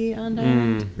 Ruby on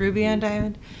Diamond. Ruby on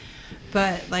Diamond.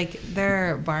 But like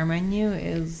their bar menu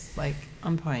is like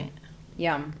on point.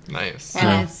 Yum. nice.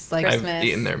 And it's like I've Christmas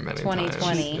eaten there many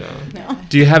 2020. times. No.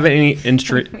 Do you have any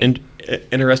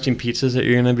interesting pizzas that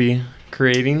you're gonna be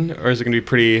creating, or is it gonna be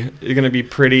pretty? You're gonna be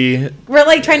pretty. We're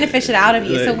like trying to fish it out of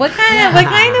you. So what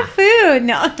kind of food?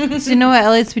 No. So you know what,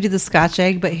 Elliot's, we do the Scotch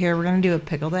egg, but here we're gonna do a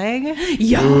pickled egg.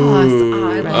 Yes, Ooh.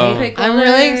 I Oh. love pickled I'm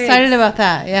really eggs. excited about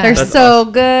that. Yeah. They're That's so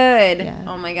good. Yeah.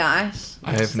 Oh my gosh.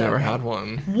 I've So never good. had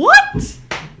one. What?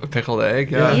 A pickled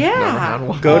egg? Yeah. Yeah. Never had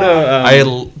one. Go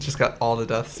to. just got all the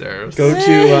death stares. Go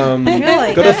to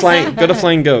Really? go to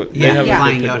Flying Goat. They Yeah, have a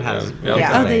Flying good Goat pickle- has. yeah.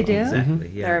 Yeah. Oh, they do? Exactly.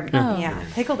 Yeah. They're, Oh. yeah.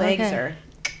 Pickled Okay. eggs are.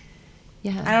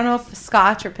 Yeah. I don't know if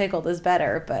Scotch or pickled is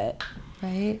better, but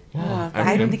Right.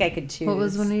 I don't think I could choose. What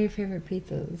was one of your favorite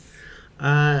pizzas?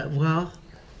 Well,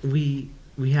 we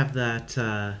have that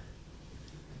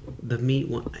the meat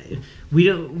one. We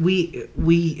don't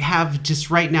we have just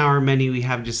right now our menu. We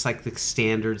have just like the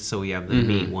standard. So we have the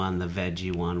meat one, the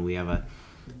veggie one. We have a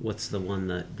what's the one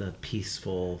the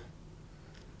peaceful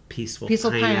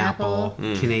pineapple.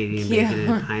 Canadian Yeah. bacon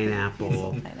and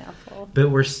pineapple. pineapple?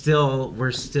 But we're still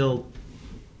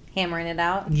Hammering it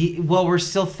out. we're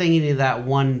still thinking of that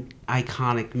one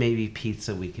iconic maybe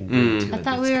pizza we can do to I it. thought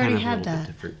that's we kind already of a had little that. bit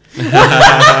different.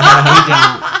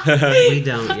 we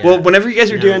don't yet. Well, whenever you guys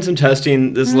are No. doing some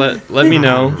testing, just let me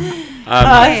know.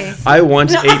 Okay. I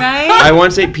once ate Right? I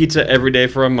once ate pizza every day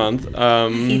for a month.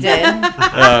 He did.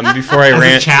 Before I As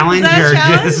ran. a challenge or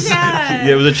just Yeah,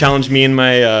 it was a challenge me and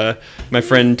my my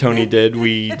friend Tony did.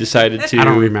 We decided to. I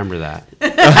don't remember that.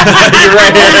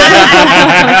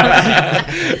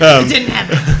 Didn't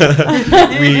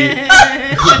happen. We,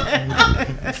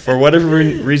 for whatever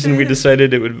reason, we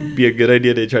decided it would be a good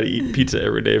idea to try to eat pizza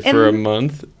every day for a And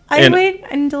month. I And went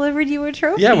and delivered you a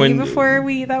trophy Yeah, when- before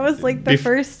we. That was like the Bef-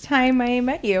 first time I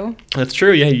met you. that's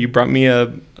true. Yeah, you brought me a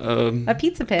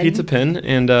Pizza pin. pizza pin,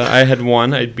 and I had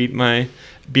won. I beat my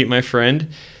friend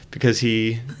because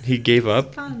he gave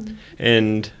up,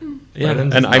 and yeah,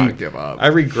 Brandon and does not give up. I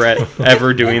regret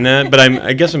ever doing that, but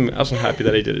I guess I'm also happy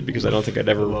that I did it because I don't think I'd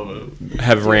ever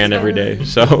have ran every day.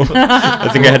 So I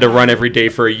think I had to run every day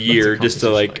for a year just to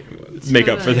like make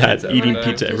up for that, eating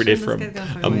pizza every day for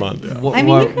a month. What, I mean,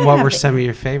 you what, could what have were it. some of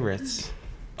your favorites?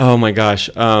 Oh my gosh.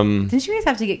 Didn't you guys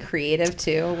have to get creative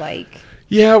too? Like,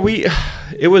 Yeah,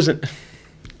 it wasn't.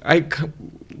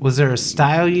 Was there a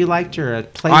style you liked or a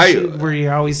place where you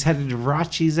always headed to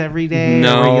Rachi's every day? Or were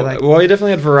No, you like, well, I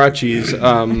definitely had Verace's.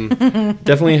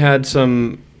 Definitely had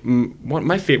some. One of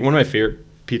my favorite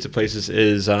pizza places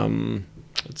is the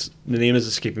name is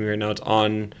escaping me right now. It's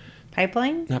on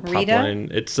Pipeline? not Rita? Pipeline.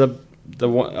 It's the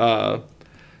one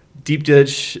deep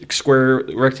dish square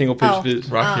rectangle Oh. pizza.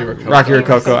 Rocky Rococo. Rocky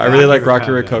Rococo. I really like Rocky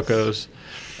Rococos.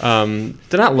 Rococos.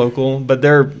 They're not local, but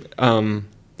they're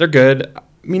good.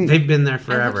 I mean, they've been there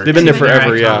forever. They've been there They're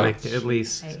forever, yeah. iconic, at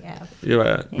least.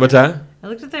 yeah. What's that? I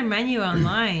looked at their menu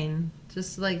online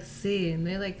just to like see, and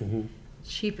they're like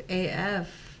cheap AF.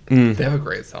 Mm. They have a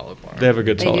great salad bar. They have a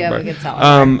good They salad do have bar. a good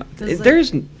salad There's, like,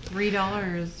 There's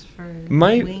 $3 for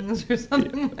My- wings or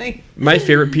something like. my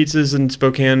favorite pizzas in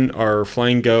Spokane are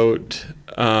Flying Goat,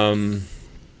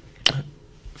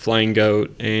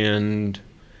 and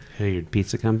Hilliard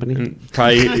Pizza Company.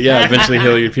 probably eventually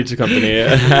Hilliard Pizza Company.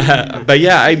 But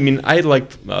yeah, I mean, I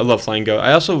love Flying Goat.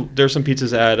 I also there's some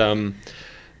pizzas at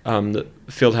the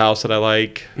Field House that I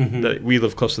like. That we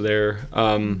live close to there.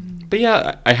 But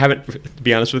yeah, I haven't. To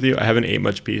be honest with you, I haven't ate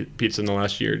much pizza in the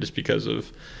last year just because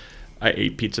of I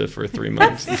ate pizza for 3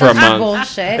 months for a month.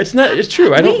 bullshit. It's not. It's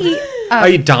true. I don't. eat, I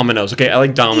eat Domino's. Okay, I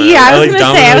like Domino's. Yeah, I was like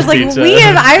gonna say. I was like, Domino's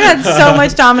I've had so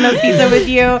much Domino's pizza with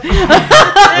you. Okay.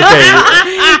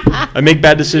 I make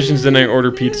bad decisions, then I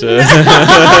order pizza. That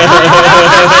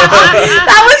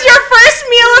was your first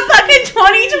meal of fucking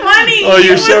 2020. Oh,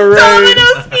 you're It was so right.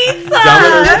 Domino's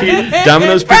pizza.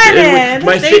 Domino's pizza. Brennan,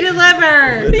 My They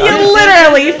deliver.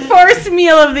 Literally first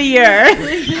meal of the year.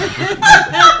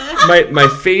 my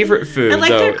favorite food I like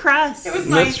though. their crust.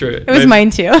 That's true. It was mine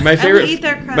too. My favorite. eat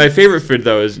their crust. My favorite food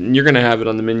though is and you're gonna have it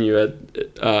on the menu at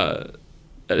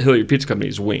Hilliard Pizza Company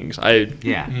is wings. I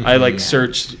like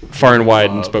search far and wide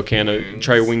in Love Spokane to wings.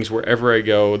 try wings wherever I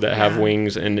go that have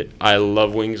wings, and I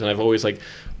love wings, and I've always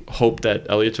hoped that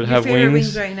Elliot's would have Favorite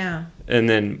wings. right now. And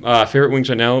then favorite wings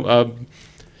right now,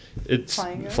 It's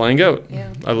Flying Goat? Flying Goat.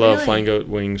 Yeah. I love Really? Flying Goat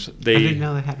wings. I didn't They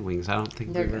know they had wings. I don't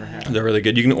think They're we've ever good. had. they're really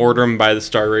good. You can order them by the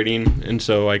star rating, and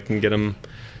so I can get them.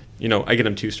 I get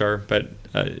them 2-star, but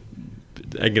I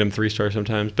get them 3-star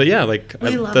sometimes. But yeah, like We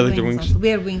I love like the wings. wings. Also. We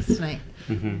had wings tonight.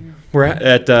 We're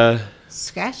at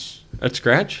Scratch.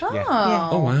 Scratch. Oh. Yeah.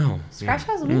 Oh wow. Scratch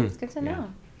has wings. Good to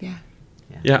know. Yeah.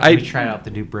 Yeah, we tried out the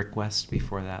new Brick West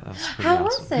before that. That was pretty How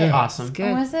awesome. was it? Awesome. It's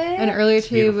good. Was it? And earlier It's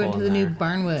today we beautiful went to in the new there.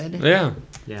 Barnwood. Yeah.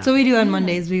 Yeah. So we do on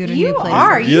Mondays. We go to You new places.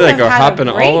 are. You, You like, have are had hopping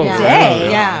a all great over. day.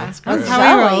 Yeah, That's that's great.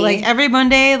 how we roll. Jelly. Like every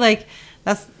Monday, like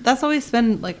that's how we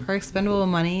spend. Like our expendable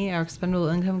money, our expendable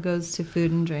income goes to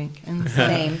food and drink. And so,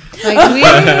 Same. like we,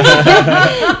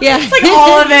 yeah, it's like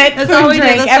all of it. That's Food all and we do.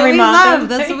 drink That's every what we month. love.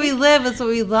 That's what we live. That's what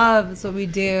we love. That's what we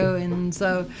do. And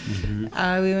so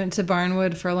we went to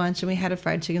Barnwood for lunch and we had a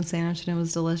fried chicken sandwich and it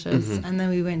was delicious. And then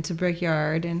we went to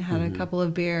Brickyard and had a couple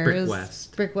of beers. Brick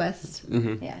West. Brick West.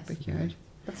 Yes. Brickyard.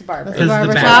 That's a barber. That's Because the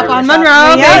the barbershop barber on shop.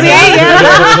 Monroe, Yeah. baby.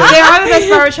 Yeah. They are the best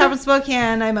barbershop in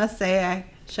Spokane, I must say.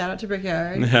 Shout out to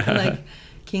Brickyard. And, like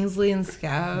Kingsley and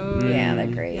Scout. Yeah, they're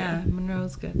great. Yeah,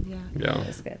 Monroe's good. Yeah. Yeah.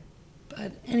 That's good.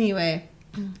 But anyway,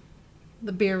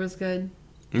 the beer was good.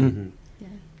 Mm-hmm.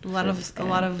 A lot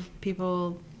of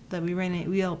people that we ran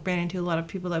into a lot of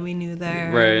people that we knew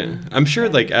there. Right. I'm sure,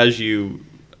 like, as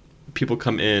people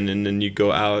come in and then you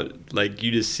go out, like,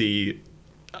 you just see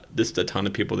just a ton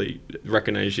of people that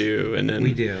recognize you, and then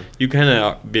We do. You kind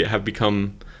of have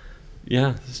become,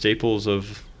 staples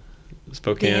of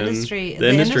Spokane. The industry. The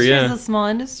industry, is yeah. a small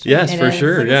industry. Yes, It for is.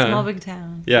 sure. It's like Yeah. a small big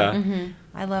town. Yeah. Mm-hmm.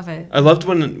 I love it. I loved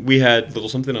when we had Little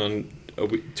Something on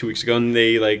 2 weeks ago, and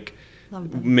they like Love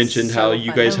them. mentioned So how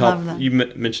you fun. guys I love helped. them. You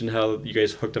mentioned how you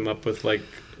guys hooked them up with like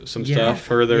some Yeah. stuff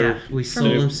for their. Yeah, we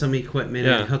sold them some equipment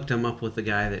Yeah. and hooked them up with a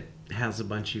guy that has a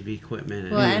bunch of equipment.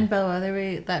 Well, and Bella,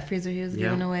 that freezer he was Yeah.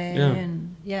 giving away, Yeah.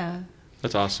 and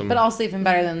That's awesome. But also even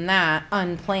better than that,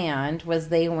 unplanned, was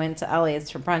they went to Elliot's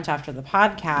for brunch after the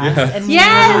podcast, Yeah. and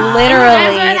Yes!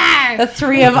 literally the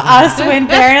three of us went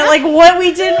there, and like what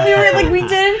we did, we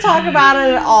didn't talk about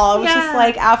it at all. It was just Yeah.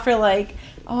 like after like,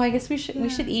 oh, I guess we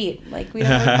should eat. Like we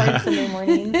don't record Sunday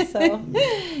mornings, so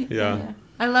yeah.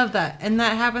 I love that, and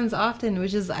that happens often.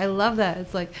 Which is, I love that.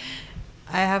 It's like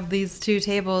I have these two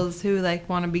tables who like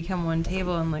want to become one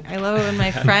table, and like I love it when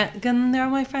my friend, and they're all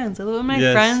my friends. I love it when my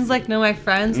Yes. friends like know my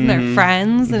friends and they're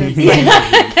friends, and it's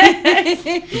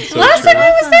So last true. time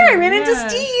I was there, I ran into Yeah.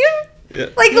 Steve. Yeah.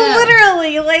 Like Yeah.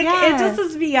 literally, like Yeah. it just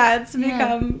has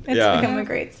become Yeah. become a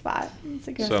great spot. It's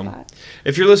a good So, spot.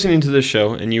 if you're listening to this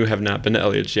show and you have not been to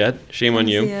Elliot's yet, shame on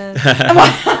you. Yes.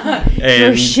 You're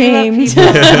And shamed.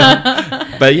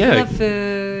 but yeah, Love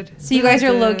food. So you guys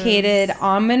are Love located foods.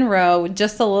 on Monroe,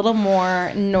 just a little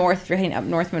more north. You're heading up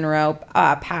North Monroe,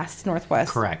 past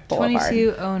Northwest Correct. Boulevard.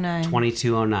 2209.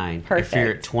 2209. If you're at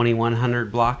Perfect.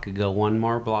 2100 block, go one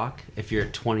more block. If you're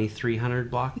at 2300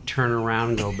 block, turn around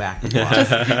and go back a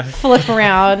block. Flip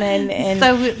around and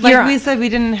So, you're like we said, we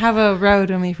didn't have a road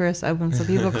when we first opened. So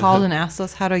people called and asked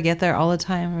us how to get there all the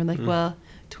time. We're like, well,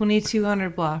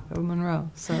 2200 block of Monroe.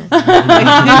 So You're at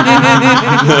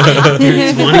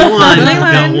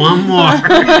 21, go one more. how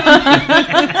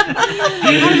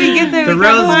do we get there? The We can't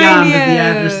road's find gone, you. but the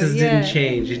addresses Yeah. didn't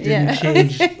change. It didn't Yeah.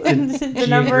 change the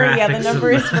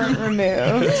numbers weren't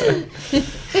removed.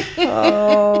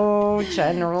 Oh,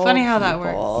 general. Funny how that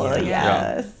people, works.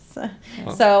 Yes.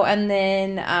 So and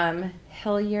then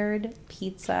Hilliard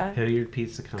Pizza Hilliard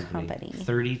Pizza Company.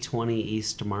 3020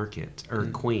 East Market, or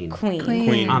Queen.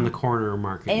 Queen. On the corner of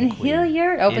Market And Queen.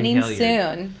 Hilliard opening In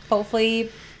Hilliard. soon. Hopefully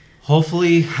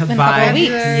Hopefully a couple by of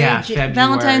weeks. February.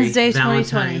 Valentine's Day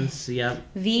 2020. Valentine's, yep.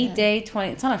 Day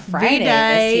 20. It's on a Friday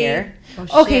V-Day. this year.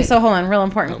 Oh, Okay, shit. so hold on. Real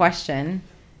important question.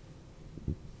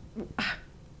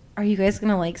 Are you guys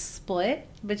gonna like split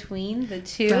between the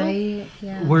two? Right.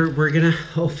 Yeah. We're gonna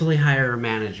hopefully hire a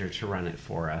manager to run it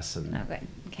for us, and Okay.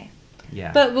 Okay.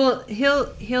 yeah. But well,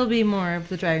 he'll be more of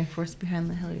the driving force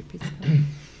behind the Hilliard Pizza Company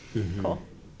Cool.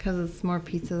 because it's more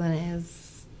pizza than it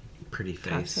is Pretty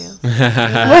face. cocktails.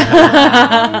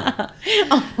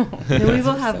 No, we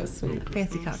will have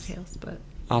fancy cocktails, but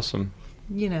awesome,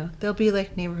 they'll be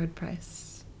like neighborhood price.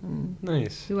 And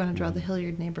nice. we want to draw the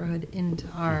Hilliard neighborhood into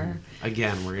our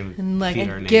Again, we're gonna and like feed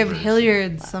our give neighbors.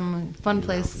 Hilliard some fun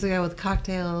places to go with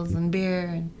cocktails and beer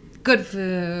and good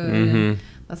food. Mhm.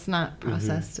 That's not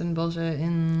processed and bullshit.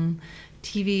 And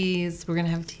TVs, we're gonna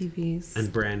have TVs.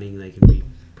 and branding they can be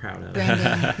proud of. Branding,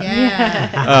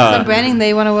 yeah. Uh, Some branding,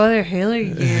 they want to wear their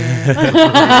Hilliard gear.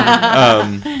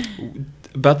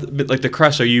 about the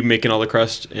crust. Are you making all the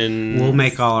crust in? We'll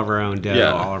make all of our own dough,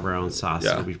 Yeah. all of our own sauce.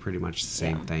 Yeah. It'll be pretty much the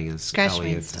same thing as Scratch made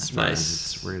Elliot's. As stuff. far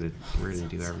Nice. as we're gonna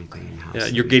do everything in house. Yeah,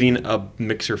 you're getting a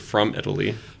mixer from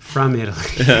Italy. from Italy.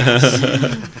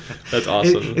 That's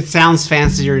awesome. It sounds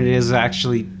fancier and it is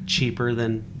actually cheaper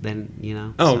than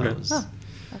Oh, so okay.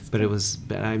 it was-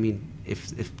 but I mean,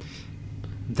 if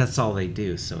that's all they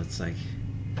do, so it's like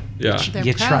Yeah. They're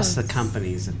you trust the pros.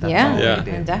 companies if that's Yeah, all Yeah.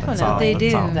 they do. definitely. That's all- They that's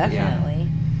do. all, yeah. Definitely.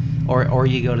 Or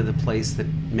you go to the place that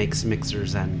makes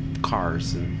mixers and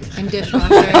cars and And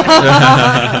dishwashers.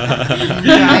 and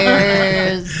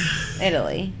dryers.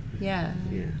 Italy. Yeah.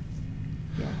 yeah.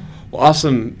 Well,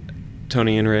 awesome,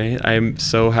 Tony and Ray. I'm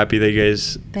so happy that you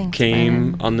guys Thanks, came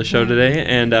Brennan. on the show Yeah. today,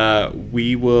 and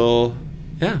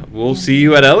we'll see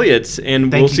you at Elliott's,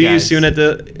 and Thank we'll you, see you guys. soon at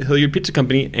the Hilliard Pizza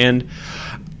Company. And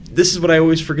this is what I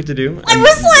always forget to do. I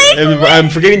was like- I'm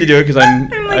forgetting to do it because I'm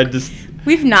like-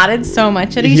 We've nodded so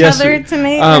much at each Yes, other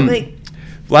tonight. Like,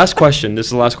 Last question. This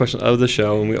is the last question of the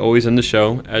show, and we always end the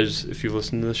show, as if you've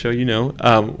listened to the show, you know.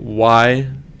 Why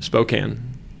Spokane?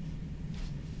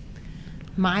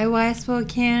 My why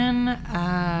Spokane.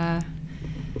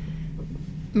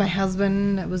 My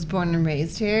husband was born and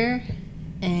raised here,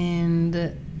 and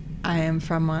I am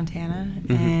from Montana.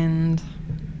 And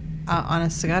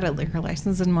honest to God, a liquor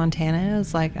license in Montana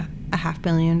is like a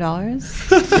 $500,000.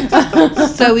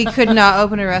 So we could not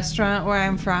open a restaurant where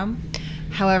I'm from.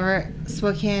 However,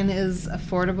 Spokane is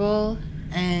affordable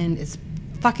and it's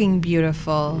fucking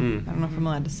beautiful. I don't know if I'm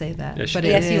allowed to say that, Yes, but you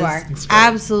it Yes, is you are.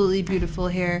 absolutely beautiful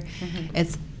here.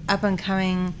 It's up and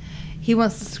coming. He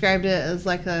once described it as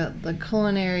like the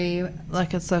culinary,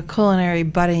 like it's a culinary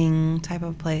budding type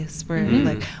of place where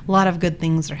like a lot of good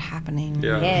things are happening.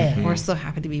 Yeah. yeah. We're so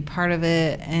happy to be part of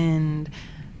it, and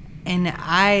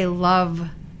I love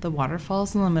the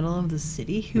waterfalls in the middle of the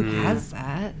city. Who has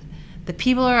that? The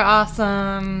people are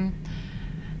awesome.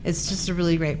 It's just a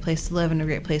really great place to live and a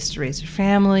great place to raise your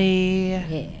family.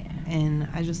 Yeah. And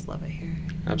I just love it here.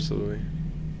 Absolutely.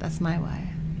 That's my why.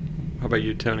 How about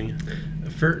you, Tony?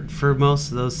 For most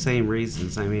of those same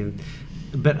reasons. I mean,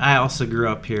 but I also grew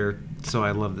up here, so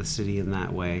I love the city in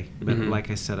that way. But like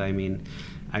I said, I mean,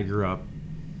 I grew up.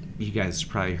 You guys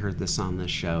probably heard this on this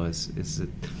show. Is that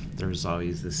there's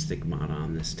always the stigmata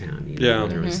on this town. You know, Yeah.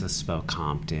 There was the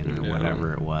Spokane or Yeah.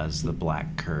 whatever it was, the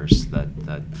black curse,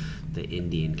 the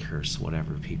Indian curse,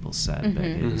 whatever people said. But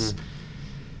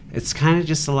it's kind of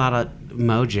just a lot of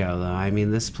mojo, though. I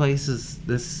mean, this place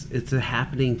it's a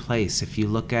happening place. If you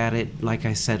look at it, like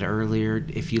I said earlier,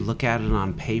 if you look at it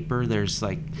on paper, there's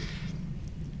like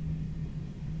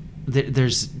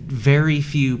there's very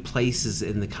few places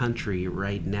in the country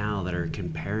right now that are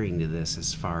comparing to this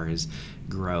as far as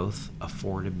growth,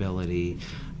 affordability,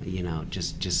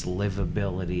 just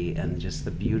livability, and just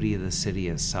the beauty of the city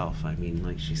itself. I mean,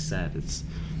 like she said, it's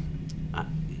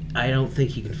I don't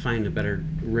think you can find a better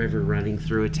river running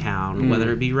through a town,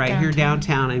 whether it be right here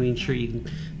downtown. I mean, sure, you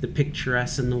can the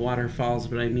picturesque and the waterfalls,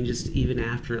 but I mean, just even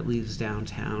after it leaves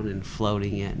downtown and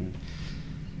floating it and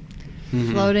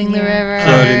Floating the river.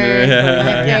 Floating the river.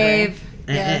 Like Yeah. Dave.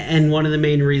 A- And one of the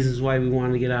main reasons why we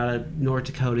wanted to get out of North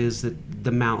Dakota is that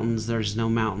the mountains. There's no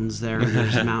mountains there. And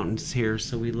there's mountains here,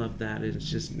 so we love that. It's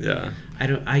just Yeah.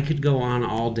 I could go on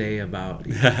all day about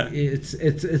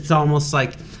it's almost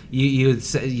like you had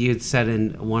said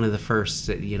in one of the first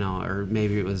or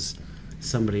maybe it was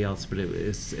somebody else, but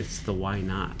it's the why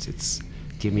not. It's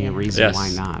give me a reason Yes. why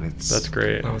not. It's That's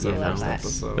great. That was our You know, first that.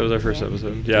 episode. That was our first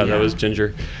episode. Yeah, Yeah. that was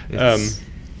Ginger. It's-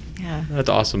 Yeah. That's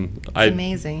awesome. It's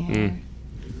amazing here.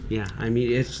 Yeah, I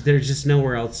mean, there's just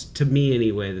nowhere else, to me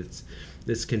anyway,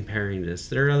 that's comparing this.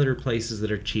 There are other places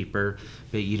that are cheaper,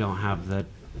 but you don't have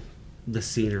the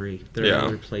scenery. There Yeah. are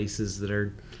other places that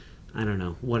are, I don't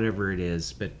know, whatever it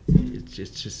is, but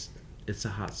it's a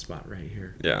hot spot right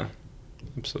here. Yeah, It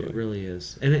absolutely. really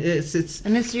is, and it's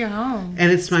And it's your home.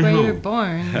 And it's my where home. you were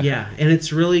born. yeah, and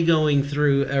it's really going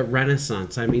through a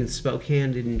renaissance. I mean,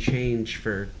 Spokane didn't change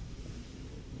for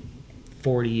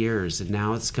 40 years, and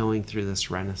now it's going through this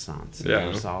renaissance. And Yeah.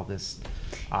 there's all this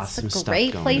awesome It's a stuff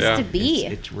great going place Yeah. to be.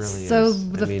 It really So is.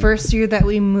 I the mean, first year that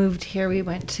we moved here, we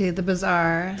went to the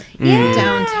bazaar Yeah.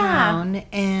 downtown,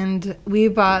 and we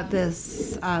bought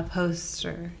this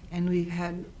poster, and we've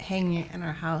had hanging it in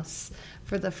our house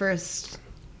for the first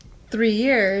 3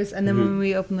 years, and then when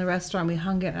we opened the restaurant, we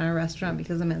hung it in our restaurant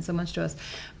because it meant so much to us.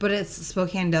 But it's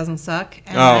Spokane doesn't suck,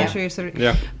 and Oh. I'm sure you're sort of,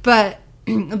 Yeah. But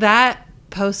that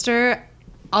poster,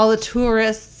 all the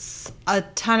tourists, a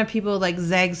ton of people like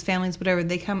Zags families, whatever,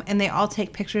 they come and they all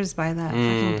take pictures by that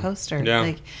fucking poster. Yeah.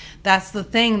 Like that's the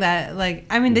thing that like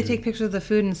I mean they take pictures of the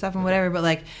food and stuff and whatever, but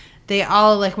like they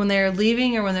all, like, when they're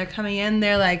leaving or when they're coming in,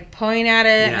 they're like pulling at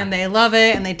it and they love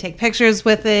it and they take pictures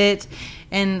with it.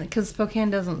 And because Spokane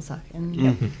doesn't suck. And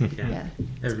yeah.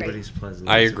 Everybody's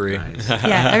pleasantly I agree. surprised.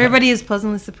 Yeah, everybody is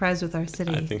pleasantly surprised with our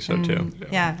city. I think so, And, too.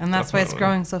 Yeah, and that's why it's Definitely.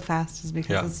 growing so fast, is because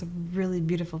Yeah. it's a really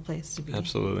beautiful place to be.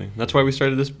 Absolutely. That's why we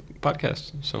started this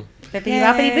podcast. So, Bippity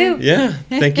boppity boo. yeah.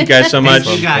 Thank you guys so much.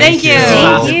 Thank you guys. Thank you.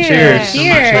 Thank you. Cheers.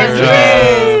 Cheers.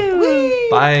 Cheers.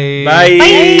 Bye.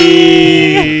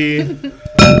 Bye.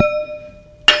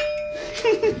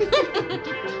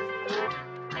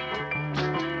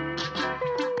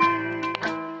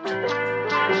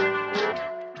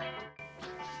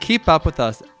 Keep up with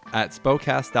us at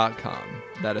spokast.com.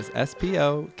 That is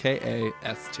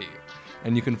SPOKAST.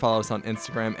 And you can follow us on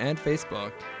Instagram and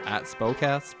Facebook at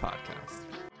Spokast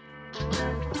Podcast.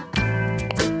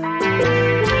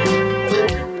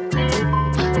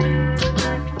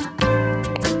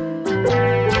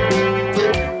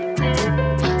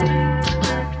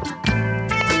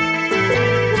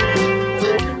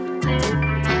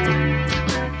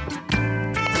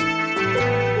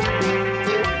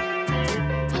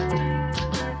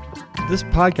 This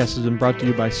podcast has been brought to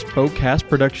you by Spokecast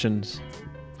Productions.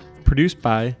 Produced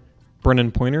by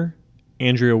Brennan Pointer,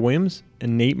 Andrea Williams,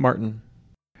 and Nate Martin.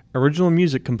 Original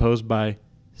music composed by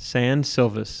San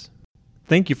Silvis.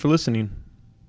 Thank you for listening.